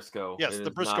Jerry Briscoe. Yes,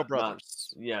 the Briscoe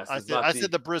brothers. Yes, I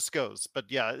said the Briscoes, but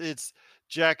yeah, it's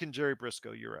Jack and Jerry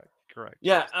Briscoe. You're right. Correct.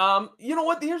 Yeah. You know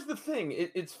what? Here's the thing.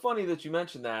 It's funny that you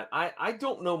mentioned that. I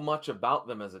don't know much about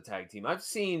them as a tag team. I've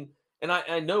seen, and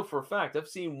I know for a fact, I've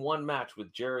seen one match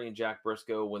with Jerry and Jack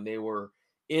Briscoe when they were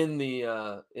in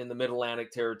the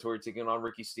Mid-Atlantic territory taking on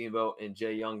Ricky Steamboat and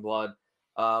Jay Youngblood.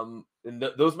 And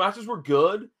those matches were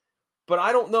good, but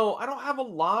I don't know. I don't have a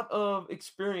lot of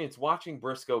experience watching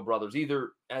Briscoe brothers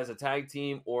either as a tag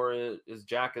team or as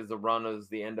Jack as the run as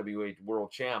the NWA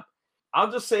World Champ. I'll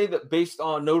just say that based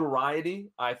on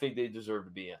notoriety, I think they deserve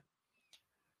to be in.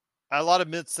 A lot of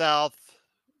Mid-South,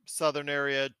 Southern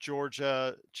area,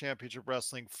 Georgia, Championship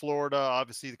Wrestling, Florida,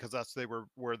 obviously, because that's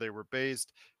where they were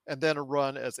based, and then a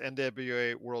run as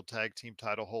NWA World Tag Team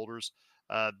title holders.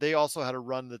 They also had a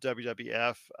run in the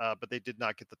WWF, but they did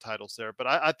not get the titles there. But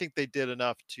I think they did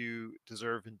enough to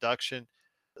deserve induction.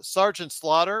 Sergeant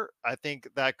Slaughter, I think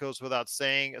that goes without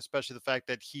saying, especially the fact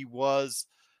that he was,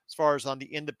 as far as on the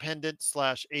independent /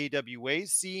 AWA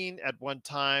scene at one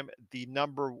time, the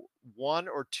number 1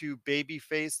 or 2 baby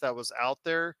face that was out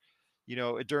there,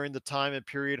 during the time and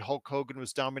period Hulk Hogan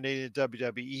was dominating the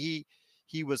WWE.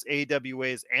 he was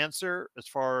AWA's answer as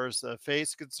far as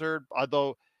face concerned,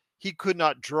 although he could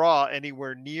not draw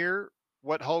anywhere near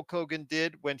what Hulk Hogan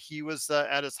did when he was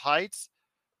at his heights.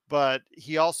 But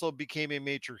he also became a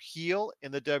major heel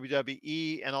in the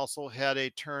WWE and also had a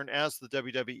turn as the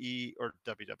WWE or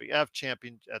WWF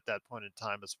champion at that point in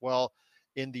time as well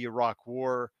in the Iraq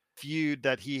War feud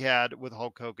that he had with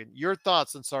Hulk Hogan. Your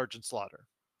thoughts on Sergeant Slaughter?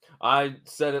 I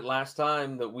said it last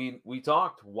time that we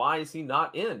talked. Why is he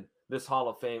not in this Hall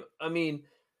of Fame? I mean,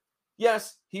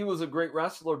 yes, he was a great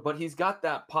wrestler, but he's got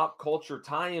that pop culture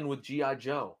tie-in with G.I.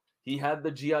 Joe. He had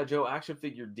the G.I. Joe action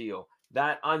figure deal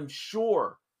that I'm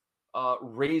sure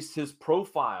raised his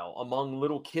profile among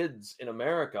little kids in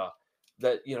America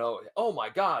that, oh my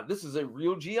God, this is a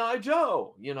real G.I.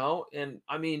 Joe, and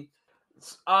I mean,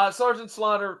 Sergeant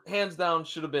Slaughter, hands down,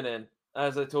 should have been in.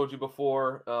 As I told you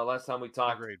before, last time we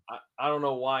talked. Agreed. I don't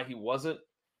know why he wasn't.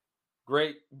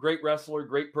 Great wrestler,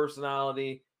 great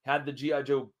personality, had the G.I.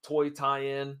 Joe toy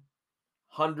tie-in,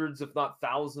 hundreds, if not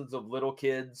thousands of little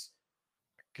kids.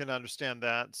 Can understand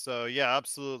that. So yeah,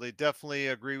 absolutely. Definitely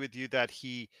agree with you that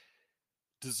he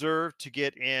deserved to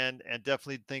get in, and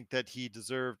definitely think that he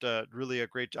deserved really a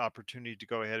great opportunity to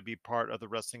go ahead and be part of the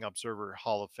Wrestling Observer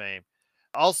Hall of Fame.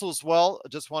 Also, as well,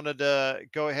 just wanted to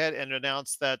go ahead and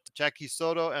announce that Jackie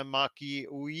Soto and Maki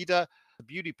Ueda, the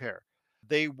beauty pair,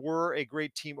 they were a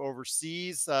great team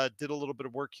overseas, did a little bit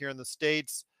of work here in the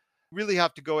States. Really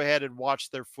have to go ahead and watch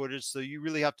their footage. So you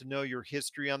really have to know your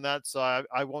history on that. So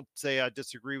I won't say I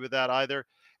disagree with that either.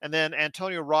 And then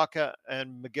Antonio Rocca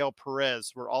and Miguel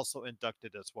Perez were also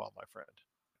inducted as well, my friend.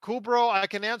 Cool, bro. I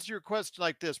can answer your question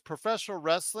like this. Professional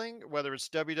wrestling, whether it's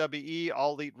WWE,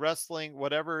 All Elite Wrestling,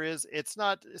 whatever it is, it's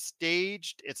not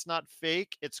staged, it's not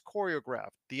fake, it's choreographed.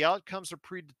 The outcomes are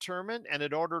predetermined, and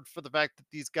in order for the fact that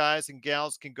these guys and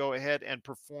gals can go ahead and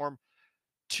perform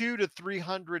 200 to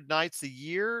 300 nights a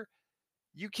year,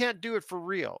 you can't do it for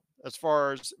real. As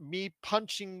far as me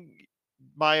punching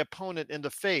my opponent in the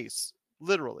face,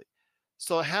 literally.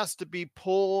 So it has to be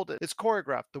pulled. It's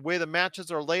choreographed. The way the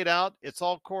matches are laid out, it's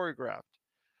all choreographed.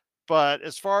 But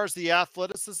as far as the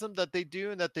athleticism that they do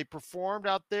and that they performed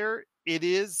out there, it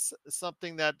is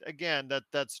something that, again,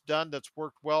 that's done, that's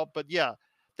worked well. But yeah,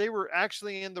 they were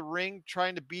actually in the ring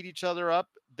trying to beat each other up.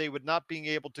 They would not being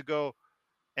able to go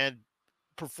and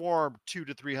perform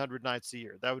 200 to 300 nights a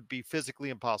year. That would be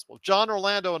physically impossible. John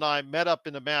Orlando and I met up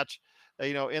in a match,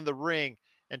 in the ring,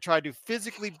 and tried to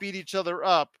physically beat each other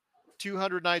up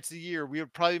 200 nights a year. We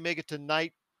would probably make it to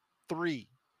night 3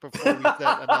 before we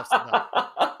said enough's enough.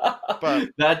 But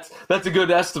that's a good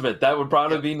estimate. That would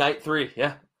probably yeah. be night 3.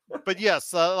 Yeah. But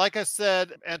yes, like I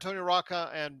said, Antonio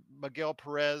Rocca and Miguel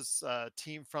Perez,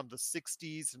 team from the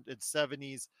 60s and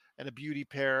 70s, and a beauty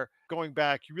pair. Going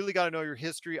back, you really got to know your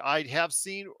history. I have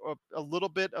seen a little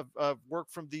bit of work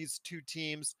from these two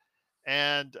teams,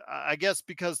 and I guess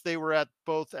because they were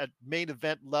both at main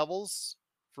event levels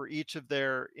for each of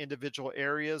their individual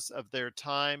areas of their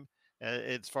time,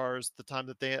 as far as the time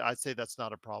that I'd say that's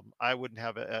not a problem. I wouldn't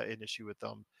have an issue with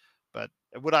them. But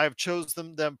would I have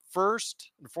chosen them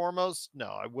first and foremost? No,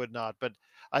 I would not. But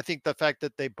I think the fact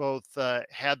that they both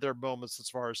had their moments as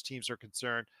far as teams are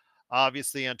concerned.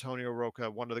 Obviously, Antonio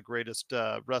Rocca, one of the greatest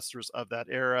wrestlers of that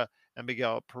era, and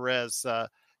Miguel Perez,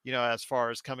 as far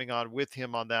as coming on with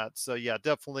him on that. So yeah,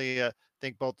 definitely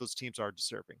think both those teams are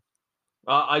deserving.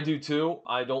 I do too.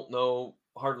 I don't know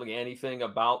hardly anything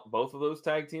about both of those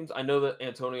tag teams. I know that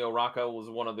Antonio Rocca was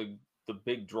one of the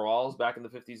big draws back in the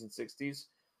 50s and 60s.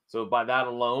 So by that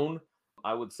alone,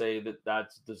 I would say that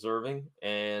that's deserving.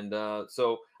 And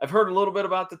so I've heard a little bit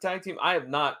about the tag team. I have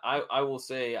not. I will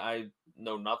say I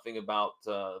know nothing about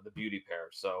the beauty pair.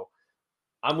 So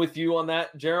I'm with you on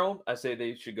that, Gerald. I say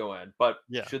they should go in. But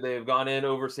Yeah. Should they have gone in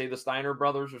over, say, the Steiner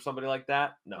brothers or somebody like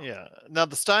that? No. Yeah. Now,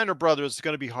 the Steiner brothers is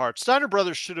going to be hard. Steiner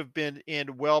brothers should have been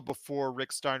in well before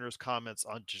Rick Steiner's comments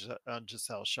on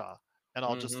Giselle Shaw. And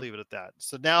I'll just leave it at that.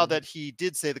 So now that he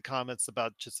did say the comments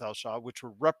about Giselle Shaw, which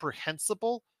were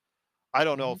reprehensible, I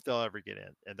don't know if they'll ever get in.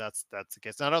 And that's the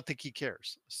case. And I don't think he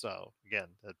cares. So again,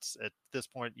 that's at this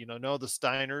point, no, the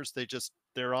Steiners,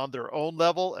 they're on their own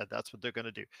level, and that's what they're going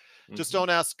to do. Just don't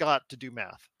ask Scott to do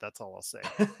math. That's all I'll say.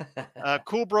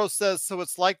 Cool Bro says, so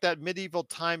it's like that medieval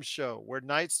time show where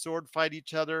knights sword fight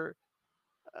each other.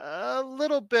 A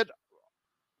little bit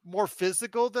more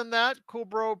physical than that, Cool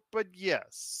Bro, but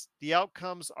yes, the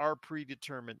outcomes are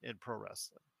predetermined in pro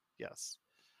wrestling. Yes.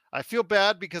 I feel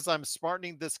bad because I'm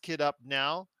smartening this kid up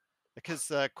now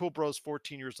because Cool Bro's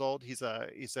 14 years old. He's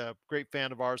a great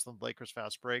fan of ours on the Lakers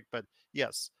Fast Break. But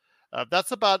yes,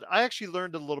 That's about. I actually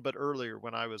learned a little bit earlier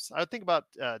when I think about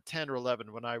 10 or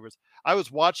 11 when I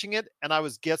was watching it and I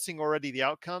was guessing already the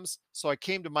outcomes. So I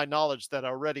came to my knowledge that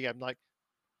already I'm like,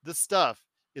 this stuff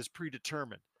is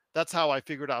predetermined. That's how I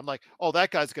figured out. I'm like, oh,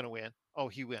 that guy's going to win. Oh,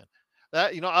 he win.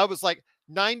 That, I was like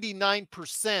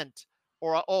 99%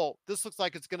 or, oh, this looks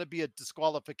like it's going to be a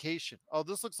disqualification. Oh,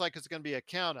 this looks like it's going to be a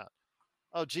count out.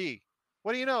 Oh, gee,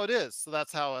 what do you know? It is. So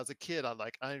that's how, as a kid, I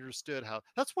understood how.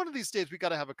 That's one of these days we got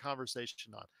to have a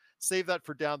conversation on. Save that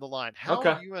for down the line. How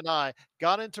Okay. you and I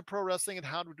got into pro wrestling, and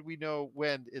how do we know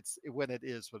when it is what it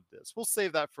is? We'll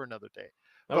save that for another day.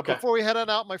 But Okay. before we head on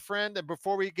out, my friend, and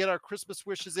before we get our Christmas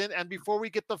wishes in, and before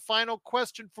we get the final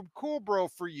question from Cool Bro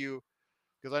for you,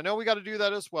 because I know we got to do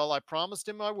that as well. I promised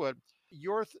him I would.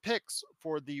 Your picks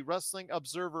for the Wrestling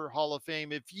Observer Hall of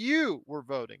Fame if you were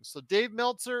voting. So, Dave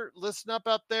Meltzer, listen up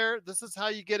out there. This is how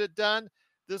you get it done.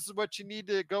 This is what you need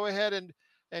to go ahead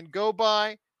and go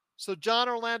by. So, John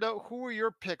Orlando, who are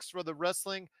your picks for the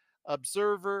Wrestling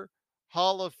Observer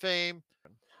Hall of Fame?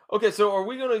 Okay, so are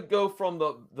we going to go from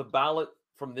the ballot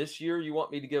from this year? You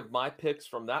want me to give my picks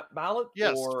from that ballot?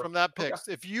 Yes, Or from that okay. picks.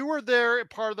 If you were there,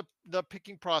 part of the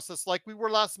picking process, like we were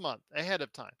last month, ahead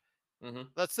of time. Mm-hmm.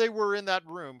 Let's say we're in that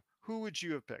room. Who would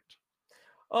you have picked?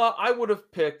 I would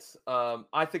have picked.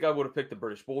 I think I would have picked the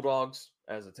British Bulldogs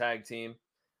as a tag team.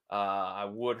 I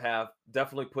would have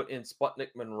definitely put in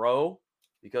Sputnik Monroe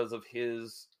because of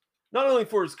his, not only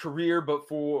for his career, but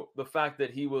for the fact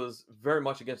that he was very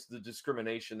much against the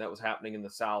discrimination that was happening in the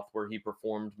South, where he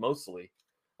performed mostly.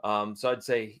 So I'd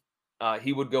say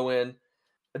he would go in.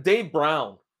 Dave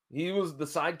Brown. He was the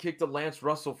sidekick to Lance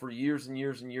Russell for years and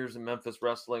years and years in Memphis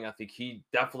wrestling. I think he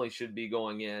definitely should be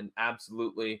going in.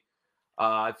 Absolutely.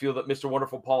 I feel that Mr.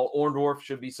 Wonderful Paul Orndorff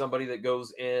should be somebody that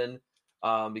goes in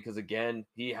because, again,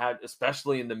 he had,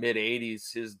 especially in the mid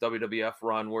 80s, his WWF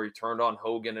run where he turned on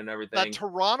Hogan and everything. That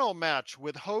Toronto match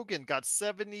with Hogan got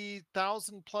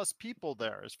 70,000 plus people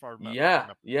there, as far as I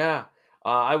remember. Yeah.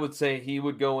 I would say he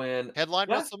would go in. Headline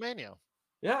WrestleMania.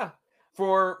 Yeah.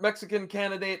 For Mexican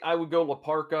candidate, I would go La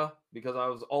Parca because I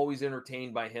was always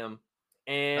entertained by him.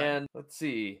 And let's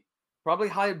see, probably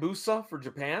Hayabusa for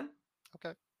Japan.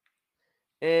 Okay.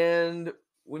 And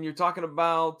when you're talking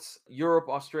about Europe,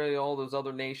 Australia, all those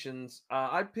other nations,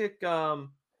 I'd pick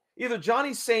either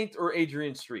Johnny Saint or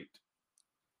Adrian Street.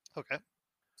 Okay.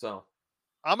 So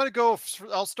I'm going to go.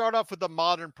 I'll start off with the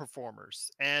modern performers.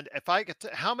 And if I get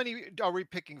to, how many are we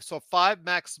picking? So 5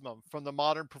 maximum from the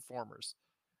modern performers.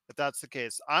 If that's the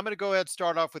case, I'm going to go ahead and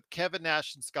start off with Kevin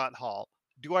Nash and Scott Hall.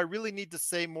 Do I really need to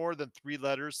say more than 3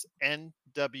 letters,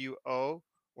 NWO,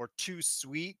 or Too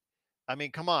Sweet? I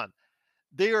mean, come on.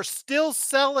 They are still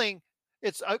selling.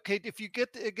 It's okay if you get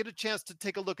a chance to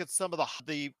take a look at some of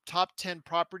the top 10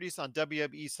 properties on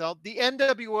WWE sell. The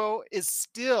NWO is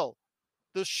still,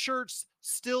 the shirts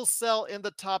still sell in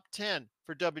the top 10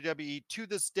 for WWE to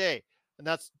this day. And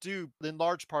that's due in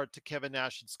large part to Kevin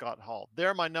Nash and Scott Hall.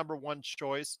 They're my number 1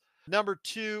 choice. Number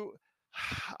 2,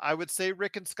 I would say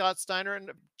Rick and Scott Steiner. And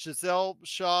Giselle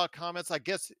Shaw comments, I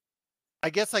guess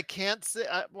I can't say,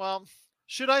 well,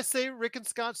 should I say Rick and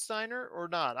Scott Steiner or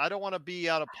not? I don't want to be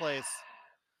out of place.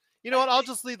 You know what? I'll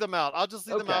just leave them out. I'll just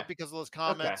leave them out because of those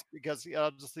comments. Because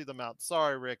I'll just leave them out.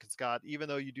 Sorry, Rick and Scott, even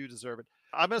though you do deserve it.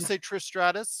 I'm going to say Trish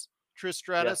Stratus. Trish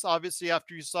Stratus, obviously,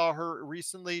 after you saw her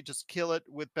recently, just kill it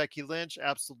with Becky Lynch.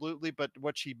 Absolutely. But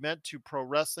what she meant to pro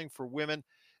wrestling for women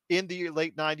in the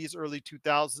late 90s, early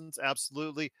 2000s.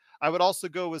 Absolutely. I would also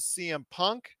go with CM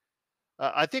Punk.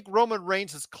 I think Roman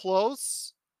Reigns is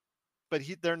close, but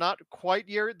they're not quite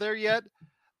there yet.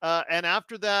 And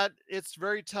after that, it's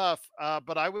very tough.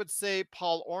 But I would say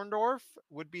Paul Orndorff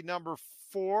would be number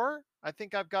 4. I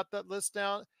think I've got that list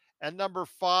down. And number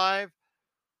 5,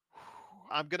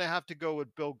 I'm going to have to go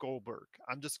with Bill Goldberg.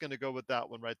 I'm just going to go with that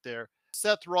one right there.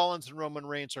 Seth Rollins and Roman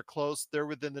Reigns are close. They're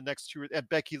within the next 2. And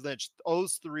Becky Lynch.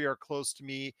 Those 3 are close to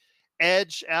me.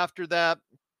 Edge after that.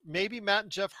 Maybe Matt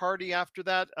and Jeff Hardy after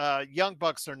that. Young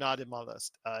Bucks are not in my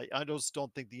list. I just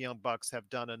don't think the Young Bucks have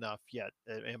done enough yet,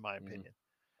 in my opinion.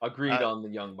 Agreed on the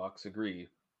Young Bucks. Agreed.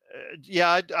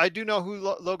 Yeah, I do know who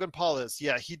Logan Paul is.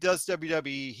 Yeah, he does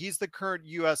WWE. He's the current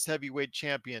U.S. heavyweight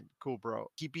champion. Cool,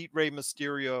 bro. He beat Rey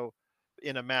Mysterio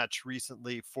in a match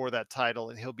recently for that title,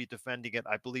 and he'll be defending it,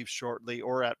 I believe, shortly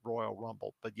or at Royal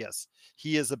Rumble. But yes,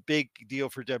 he is a big deal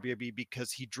for WWE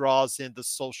because he draws in the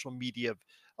social media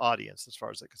audience, as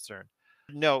far as I'm concerned.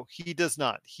 No, he does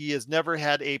not. He has never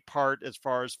had a part as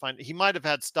far as he might have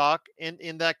had stock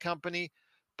in that company,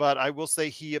 but I will say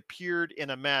he appeared in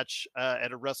a match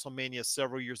at a WrestleMania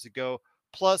several years ago.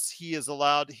 Plus, he has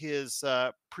allowed his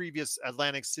previous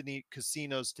Atlantic City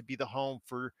casinos to be the home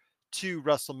for 2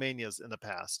 WrestleManias in the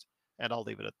past. And I'll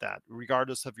leave it at that,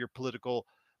 regardless of your political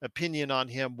opinion on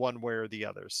him one way or the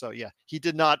other. So yeah, he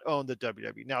did not own the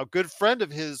WWE. Now, a good friend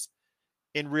of his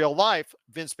in real life,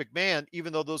 Vince McMahon,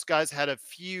 even though those guys had a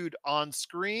feud on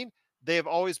screen, they have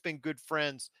always been good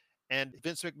friends. And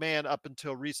Vince McMahon, up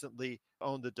until recently,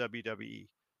 owned the WWE.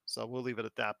 So we'll leave it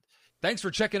at that. Thanks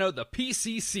for checking out the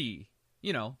PCC,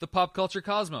 the Pop Culture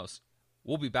Cosmos.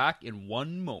 We'll be back in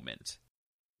one moment.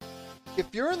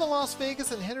 If you're in the Las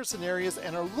Vegas and Henderson areas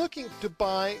and are looking to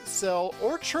buy, sell,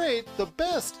 or trade the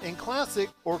best in classic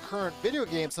or current video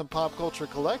games and pop culture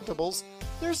collectibles,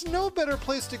 there's no better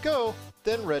place to go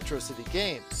than Retro City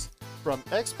Games. From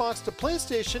Xbox to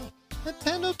PlayStation,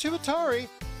 Nintendo to Atari,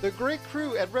 the great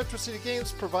crew at Retro City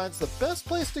Games provides the best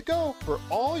place to go for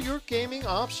all your gaming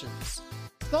options.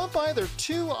 Stop by their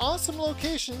 2 awesome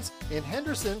locations in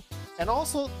Henderson and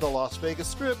also the Las Vegas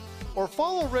Strip, or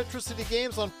follow Retro City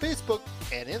Games on Facebook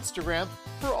and Instagram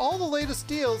for all the latest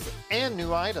deals and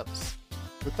new items.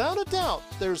 Without a doubt,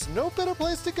 there's no better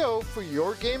place to go for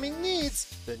your gaming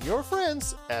needs than your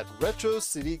friends at Retro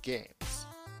City Games.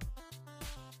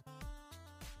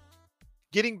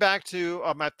 Getting back to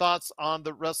my thoughts on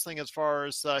the wrestling as far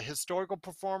as historical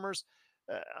performers,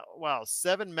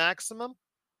 7 maximum.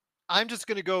 I'm just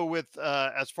going to go with,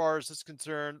 as far as it's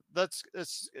concerned, that's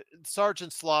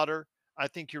Sergeant Slaughter. I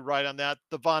think you're right on that.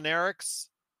 The Von Erichs,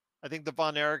 I think the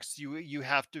Von Erichs, you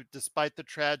have to, despite the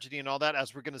tragedy and all that,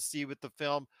 as we're going to see with the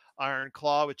film Iron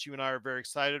Claw, which you and I are very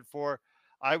excited for,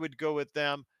 I would go with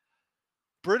them.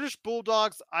 British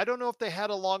Bulldogs, I don't know if they had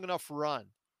a long enough run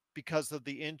because of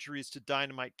the injuries to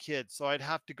Dynamite Kid, so I'd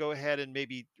have to go ahead and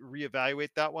maybe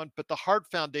reevaluate that one. But the Hart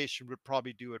Foundation would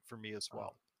probably do it for me as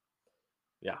well.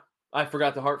 Yeah, I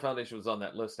forgot the Hart Foundation was on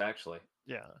that list, actually.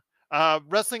 Yeah.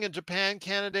 Wrestling in Japan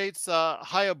candidates,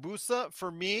 Hayabusa for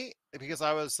me, because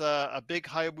I was a big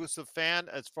Hayabusa fan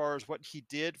as far as what he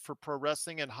did for pro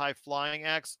wrestling and high flying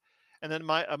acts. And then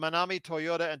Manami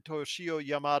Toyota and Toshio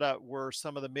Yamada were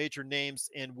some of the major names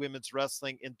in women's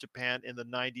wrestling in Japan in the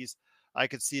 90s. I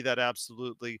could see that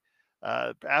absolutely.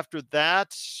 After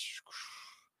that,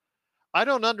 I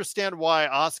don't understand why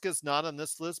Asuka's not on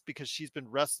this list, because she's been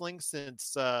wrestling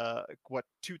since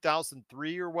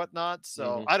 2003 or whatnot.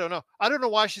 So I don't know. I don't know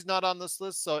why she's not on this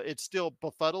list. So it still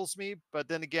befuddles me. But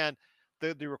then again,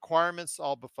 the requirements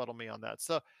all befuddle me on that.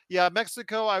 So yeah,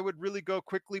 Mexico, I would really go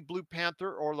quickly. Blue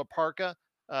Panther or La Parca.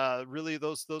 Really,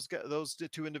 those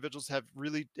 2 individuals have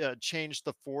really changed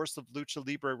the force of Lucha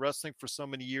Libre wrestling for so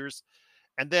many years.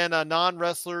 And then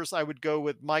non-wrestlers, I would go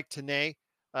with Mike Tenay.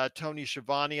 Tony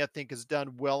Schiavone, I think, has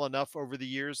done well enough over the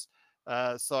years.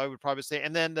 So I would probably say,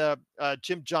 and then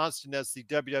Jim Johnston as the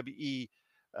WWE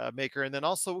maker. And then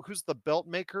also, who's the belt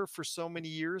maker for so many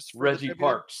years? Reggie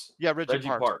Parks. Yeah, Reggie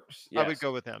Parks. Yes. I would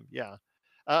go with him. Yeah.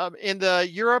 In the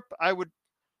Europe,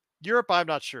 I'm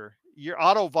not sure.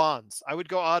 Otto Vons. I would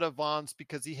go Otto Vons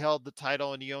because he held the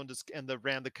title and he owned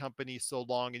ran the company so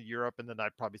long in Europe. And then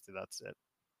I'd probably say that's it.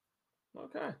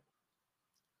 Okay.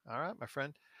 All right, my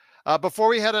friend. Before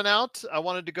we head on out, I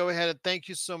wanted to go ahead and thank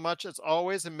you so much as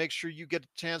always, and make sure you get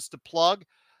a chance to plug.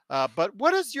 But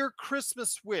what is your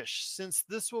Christmas wish, since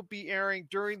this will be airing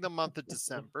during the month of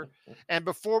December? And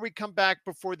before we come back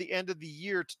before the end of the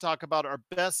year to talk about our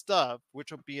best of,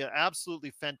 which will be an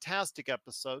absolutely fantastic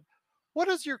episode, what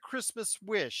is your Christmas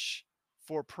wish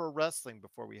for pro wrestling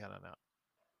before we head on out?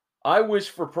 I wish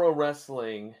for pro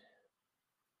wrestling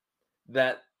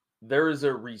that there is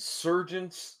a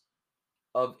resurgence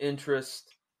of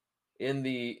interest in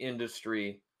the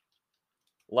industry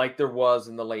like there was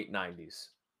in the late 90s.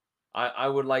 I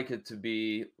would like it to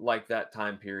be like that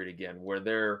time period again, where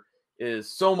there is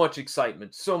so much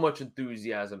excitement, so much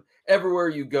enthusiasm. Everywhere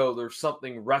you go, there's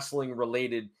something wrestling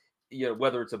related,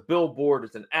 whether it's a billboard,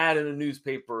 it's an ad in a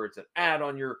newspaper, it's an ad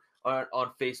on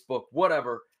on Facebook,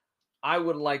 whatever. I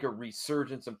would like a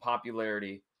resurgence in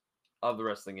popularity of the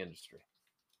wrestling industry.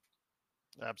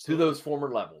 Absolutely. To those former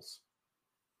levels.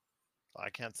 I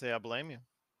can't say I blame you.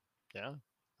 Yeah,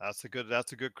 that's a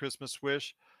good Christmas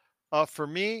wish. For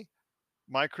me,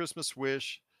 my Christmas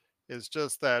wish is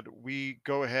just that we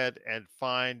go ahead and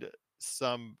find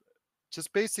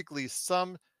basically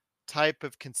some type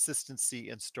of consistency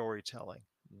in storytelling.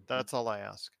 That's all I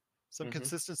ask. Some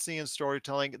consistency in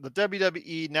storytelling. The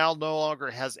WWE now no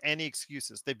longer has any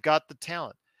excuses. They've got the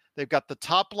talent. They've got the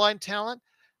top line talent.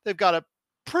 They've got a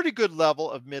pretty good level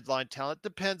of midline talent.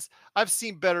 Depends. I've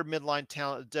seen better midline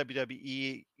talent at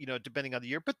WWE, depending on the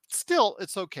year, but still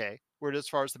it's okay where it is as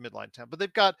far as the midline talent. But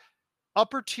they've got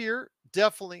upper tier,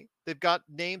 definitely. They've got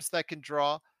names that can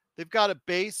draw. They've got a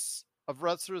base of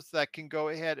wrestlers that can go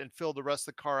ahead and fill the rest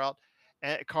of the car out.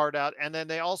 card out, and then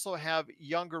they also have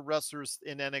younger wrestlers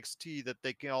in NXT that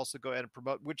they can also go ahead and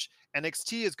promote, which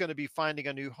NXT is going to be finding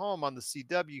a new home on the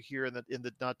CW here in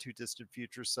the not too distant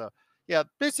future. So yeah,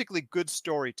 basically good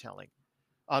storytelling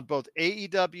on both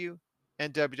AEW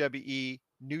and WWE,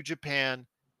 New Japan,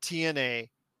 TNA,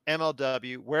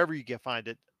 MLW, wherever you can find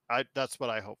it. That's what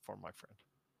I hope for, my friend.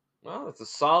 Well, that's a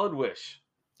solid wish.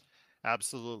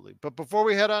 Absolutely. But before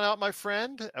we head on out, my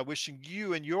friend, wishing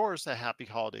you and yours a happy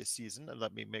holiday season. And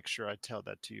let me make sure I tell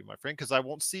that to you, my friend, because I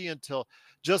won't see you until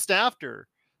just after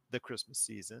the Christmas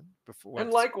season.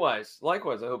 And likewise, I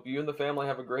hope you and the family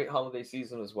have a great holiday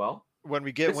season as well. We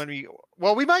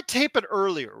might tape it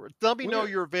earlier. Let me know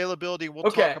your availability.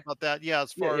 We'll talk about that. Yeah,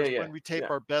 as far as when we tape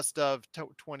our best of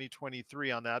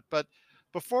 2023 on that. But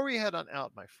before we head on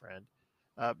out, my friend,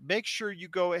 make sure you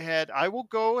go ahead. I will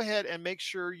go ahead and make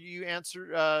sure you answer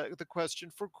the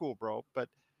question for Cool Bro. But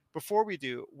before we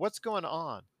do, what's going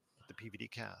on with the PVD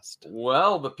Cast?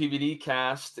 Well, the PVD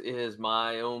Cast is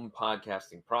my own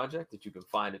podcasting project that you can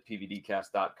find at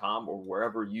pvdcast.com or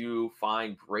wherever you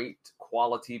find great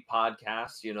quality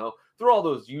podcasts, through all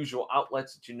those usual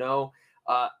outlets that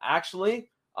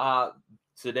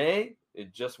today,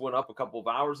 it just went up a couple of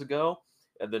hours ago.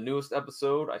 The newest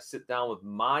episode, I sit down with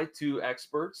my two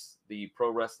experts, the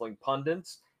pro wrestling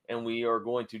pundits, and we are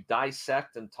going to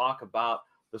dissect and talk about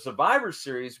the Survivor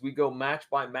Series. We go match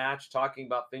by match, talking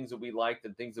about things that we liked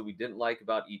and things that we didn't like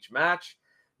about each match.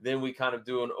 Then we kind of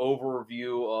do an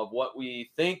overview of what we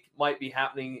think might be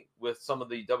happening with some of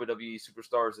the WWE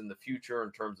superstars in the future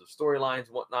in terms of storylines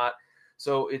and whatnot.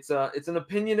 So it's an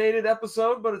opinionated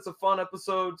episode, but it's a fun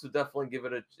episode. So definitely give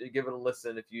it a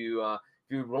listen if you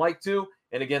would like to.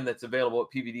 And again, that's available at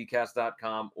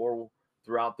pvdcast.com or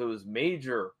throughout those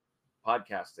major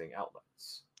podcasting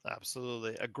outlets.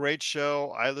 Absolutely. A great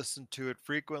show. I listen to it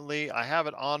frequently. I have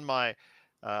it on my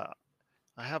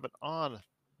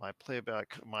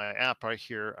playback, my app right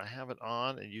here. I have it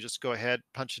on, and you just go ahead,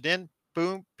 punch it in,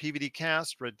 boom, PVD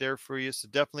Cast right there for you. So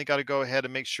definitely got to go ahead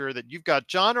and make sure that you've got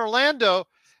John Orlando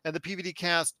and the PVD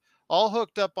Cast all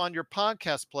hooked up on your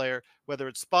podcast player, whether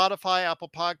it's Spotify, Apple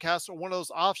Podcasts, or one of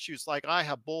those offshoots like I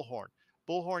have Bullhorn.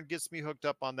 Bullhorn gets me hooked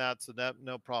up on that, so that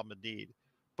no problem indeed.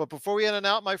 But before we end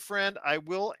out, my friend, I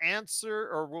will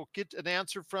we'll get an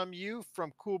answer from you,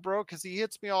 from Cool Bro, because he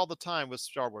hits me all the time with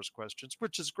Star Wars questions,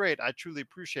 which is great. I truly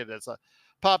appreciate it. As a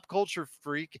pop culture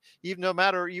freak, even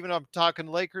I'm talking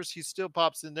Lakers, he still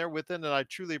pops in there with it, and I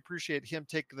truly appreciate him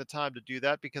taking the time to do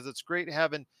that, because it's great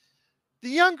having the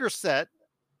younger set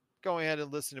go ahead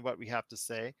and listen to what we have to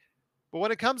say. But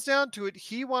when it comes down to it,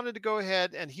 he wanted to go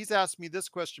ahead, and he's asked me this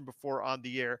question before on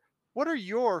the air. What are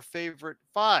your favorite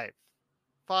five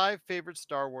favorite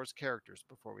Star Wars characters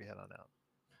before we head on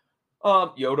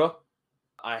out? Yoda.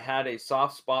 I had a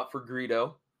soft spot for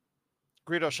Greedo.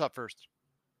 Greedo shot first.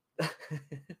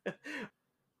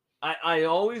 I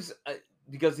always,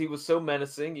 because he was so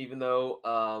menacing, even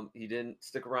though he didn't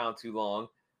stick around too long,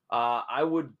 I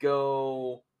would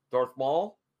go Darth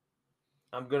Maul.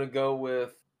 I'm going to go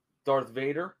with Darth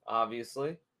Vader,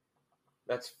 obviously.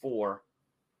 That's 4.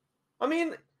 I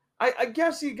mean, I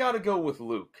guess you got to go with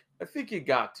Luke. I think you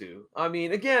got to. I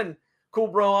mean, again, Cool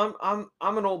Bro, I'm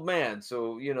an old man,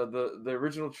 so the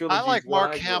original trilogy. I like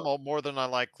Mark Hamill more than I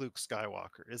like Luke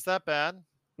Skywalker. Is that bad?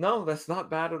 No, that's not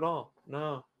bad at all.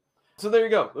 No. So there you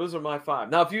go. Those are my 5.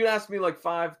 Now, if you ask me like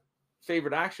 5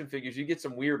 favorite action figures, you get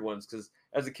some weird ones, because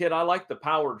as a kid, I liked the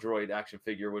Power Droid action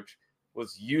figure, which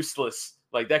was useless.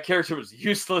 Like, that character was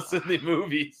useless in the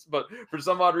movies, but for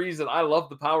some odd reason, I love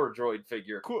the Power Droid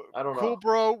figure. Cool, I don't know. Cool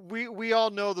Bro, we all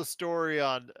know the story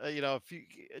on the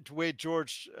way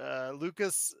George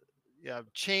Lucas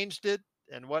changed it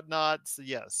and whatnot. So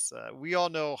yes, we all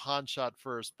know Han shot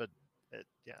first, but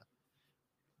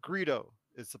Greedo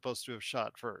is supposed to have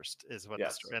shot first, is what the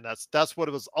story, and that's what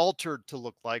it was altered to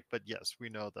look like. But yes, we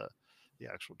know the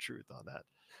actual truth on that.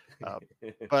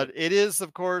 But it is,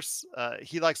 of course,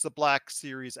 he likes the Black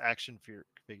Series action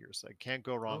figures. I can't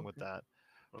go wrong with that.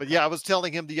 But yeah, I was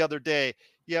telling him the other day,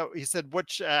 he said,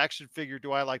 which action figure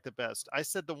do I like the best? I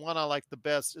said the one I like the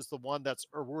best is the one that's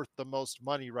worth the most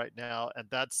money right now. And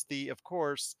that's of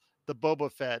course, the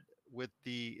Boba Fett with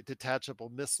the detachable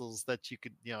missiles that you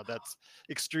could, that's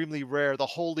extremely rare. The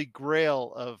holy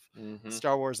grail of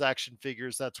Star Wars action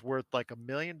figures that's worth like $1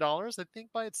 million, I think,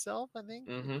 by itself. I think.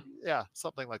 Yeah,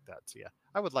 something like that. So yeah,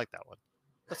 I would like that one.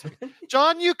 That's okay.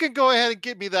 John, you can go ahead and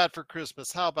get me that for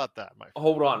Christmas. How about that, my friend?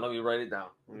 Hold on, let me write it down.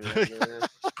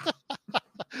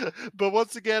 But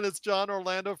once again, it's John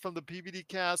Orlando from the PVD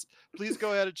Cast. Please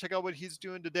go ahead and check out what he's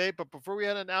doing today. But before we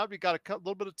head on out, we got a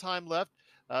little bit of time left.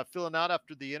 filling out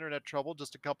after the internet trouble.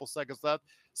 Just a couple seconds left.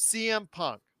 CM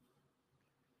Punk.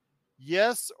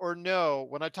 Yes or no?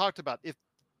 When I talked about if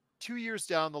 2 years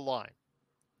down the line,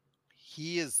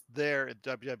 he is there at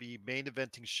WWE main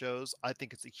eventing shows, I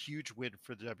think it's a huge win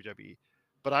for the WWE.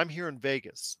 But I'm here in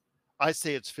Vegas. I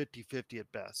say it's 50-50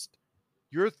 at best.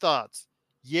 Your thoughts?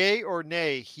 Yay or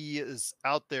nay, he is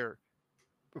out there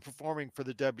performing for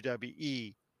the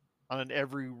WWE on an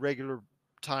every regular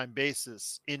time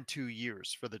basis in 2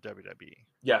 years for the WWE.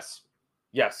 Yes.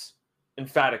 Yes.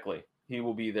 Emphatically, he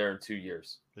will be there in 2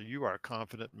 years. So you are a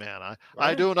confident man.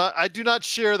 I do not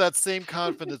share that same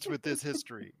confidence with this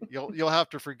history. You'll have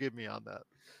to forgive me on that.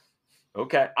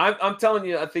 Okay. I'm telling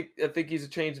you, I think he's a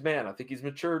changed man. I think he's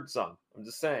matured some. I'm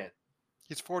just saying.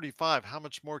 He's 45. How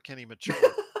much more can he mature?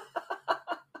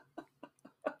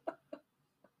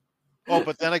 Oh,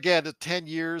 but then again, 10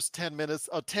 years, 10 minutes,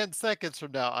 10 seconds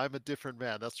from now, I'm a different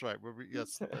man. That's right.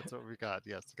 Yes, that's what we got.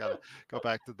 Yes, got to go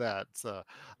back to that. So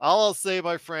all I'll say,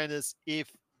 my friend, is if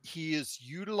he is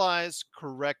utilized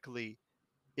correctly,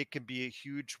 it can be a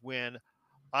huge win.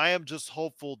 I am just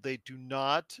hopeful they do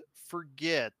not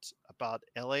forget about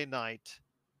LA Knight.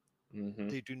 Mm-hmm.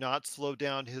 They do not slow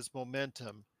down his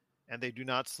momentum, and they do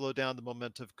not slow down the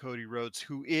momentum of Cody Rhodes,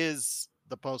 who is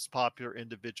the most popular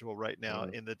individual right now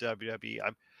in the WWE.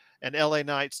 And LA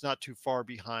Knight's not too far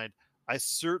behind. I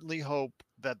certainly hope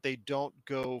that they don't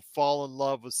go fall in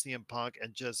love with CM Punk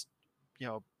and just,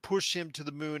 push him to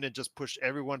the moon and just push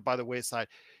everyone by the wayside.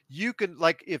 You can,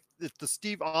 like, if the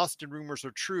Steve Austin rumors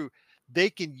are true, they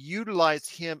can utilize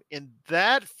him in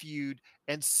that feud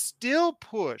and still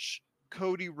push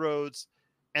Cody Rhodes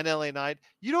and LA Knight.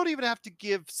 You don't even have to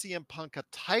give CM Punk a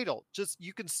title. Just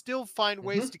you can still find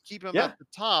ways to keep him at the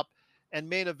top and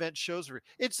main event shows.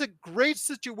 It's a great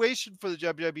situation for the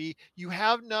WWE.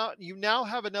 You now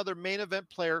have another main event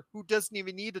player who doesn't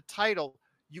even need a title.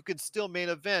 You can still main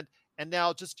event and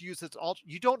now just use it.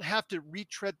 You don't have to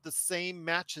retread the same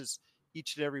matches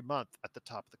each and every month at the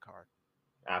top of the card.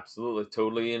 Absolutely.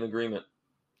 Totally in agreement.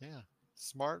 Yeah.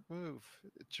 Smart move.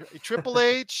 Triple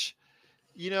H,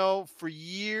 for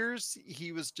years,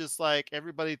 he was just like,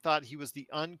 everybody thought he was the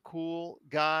uncool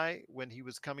guy when he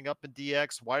was coming up in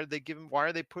DX. Why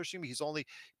are they pushing him? He's only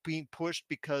being pushed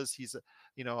because he's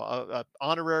a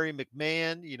honorary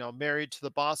McMahon, married to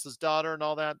the boss's daughter and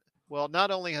all that. Well,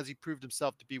 not only has he proved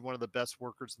himself to be one of the best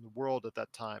workers in the world at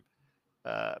that time,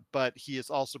 but he has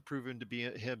also proven to be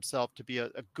himself to be a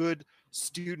good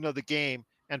student of the game.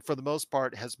 And for the most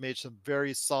part, has made some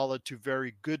very solid to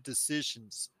very good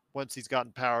decisions once he's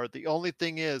gotten power. The only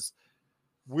thing is,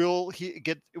 will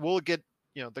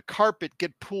the carpet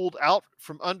get pulled out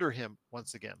from under him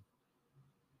once again?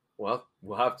 Well,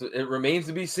 we'll have to. It remains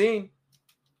to be seen.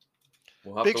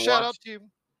 We'll have Big to shout watch. out to you.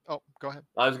 Oh, go ahead.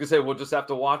 I was gonna say we'll just have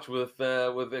to watch with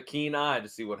a keen eye to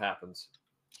see what happens.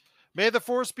 May the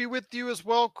force be with you as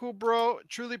well, cool bro.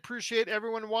 Truly appreciate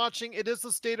everyone watching. It is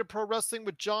the State of Pro Wrestling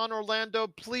with John Orlando.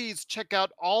 Please check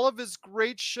out all of his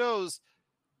great shows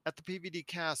at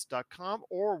thepvdcast.com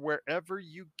or wherever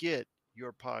you get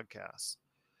your podcasts.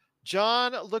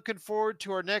 John, looking forward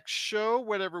to our next show,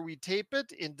 whenever we tape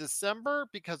it in December,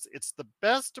 because it's the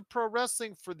best of pro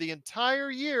wrestling for the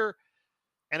entire year.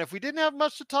 And if we didn't have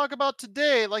much to talk about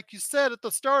today, like you said at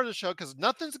the start of the show, because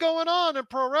nothing's going on in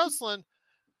pro wrestling,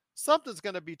 something's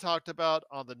going to be talked about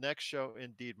on the next show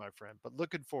indeed, my friend. But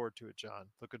looking forward to it, John.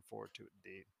 Looking forward to it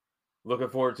indeed. Looking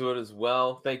forward to it as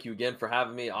well. Thank you again for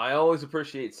having me. I always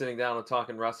appreciate sitting down and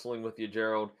talking wrestling with you,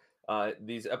 Gerald.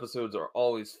 These episodes are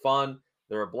always fun.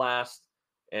 They're a blast.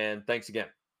 And thanks again.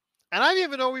 And I didn't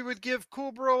even know we would give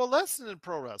Cool Bro a lesson in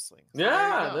pro wrestling. So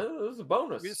yeah, that was a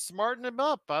bonus. We smarten him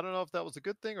up. I don't know if that was a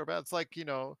good thing or bad. It's like,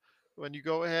 when you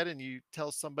go ahead and you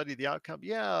tell somebody the outcome.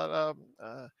 Yeah,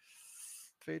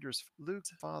 Vader's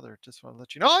Luke's father. Just want to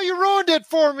let you know. Oh, you ruined it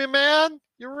for me, man.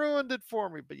 You ruined it for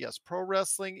me. But yes, pro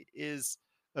wrestling is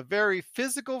a very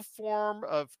physical form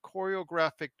of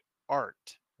choreographic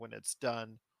art when it's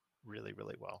done really,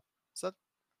 really well. Is that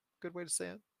a good way to say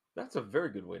it? That's a very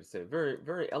good way to say it. Very,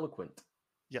 very eloquent.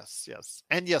 Yes, yes.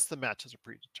 And yes, the matches are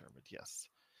predetermined. Yes.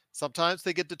 Sometimes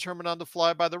they get determined on the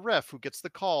fly by the ref who gets the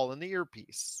call and the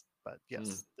earpiece. But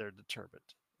yes, they're determined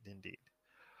indeed.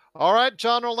 All right,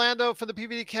 John Orlando from the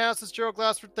PVD Cast. It's Gerald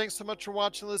Glassford. Thanks so much for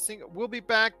watching and listening. We'll be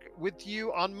back with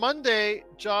you on Monday.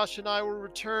 Josh and I will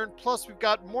return. Plus, we've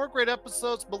got more great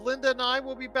episodes. Belinda and I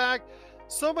will be back.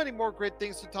 So many more great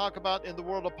things to talk about in the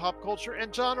world of pop culture.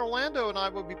 And John Orlando and I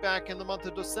will be back in the month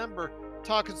of December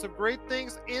talking some great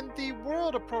things in the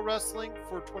world of pro wrestling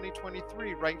for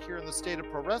 2023 right here in the State of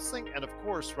Pro Wrestling and, of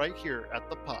course, right here at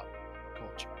the Pop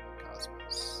Culture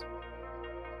Cosmos.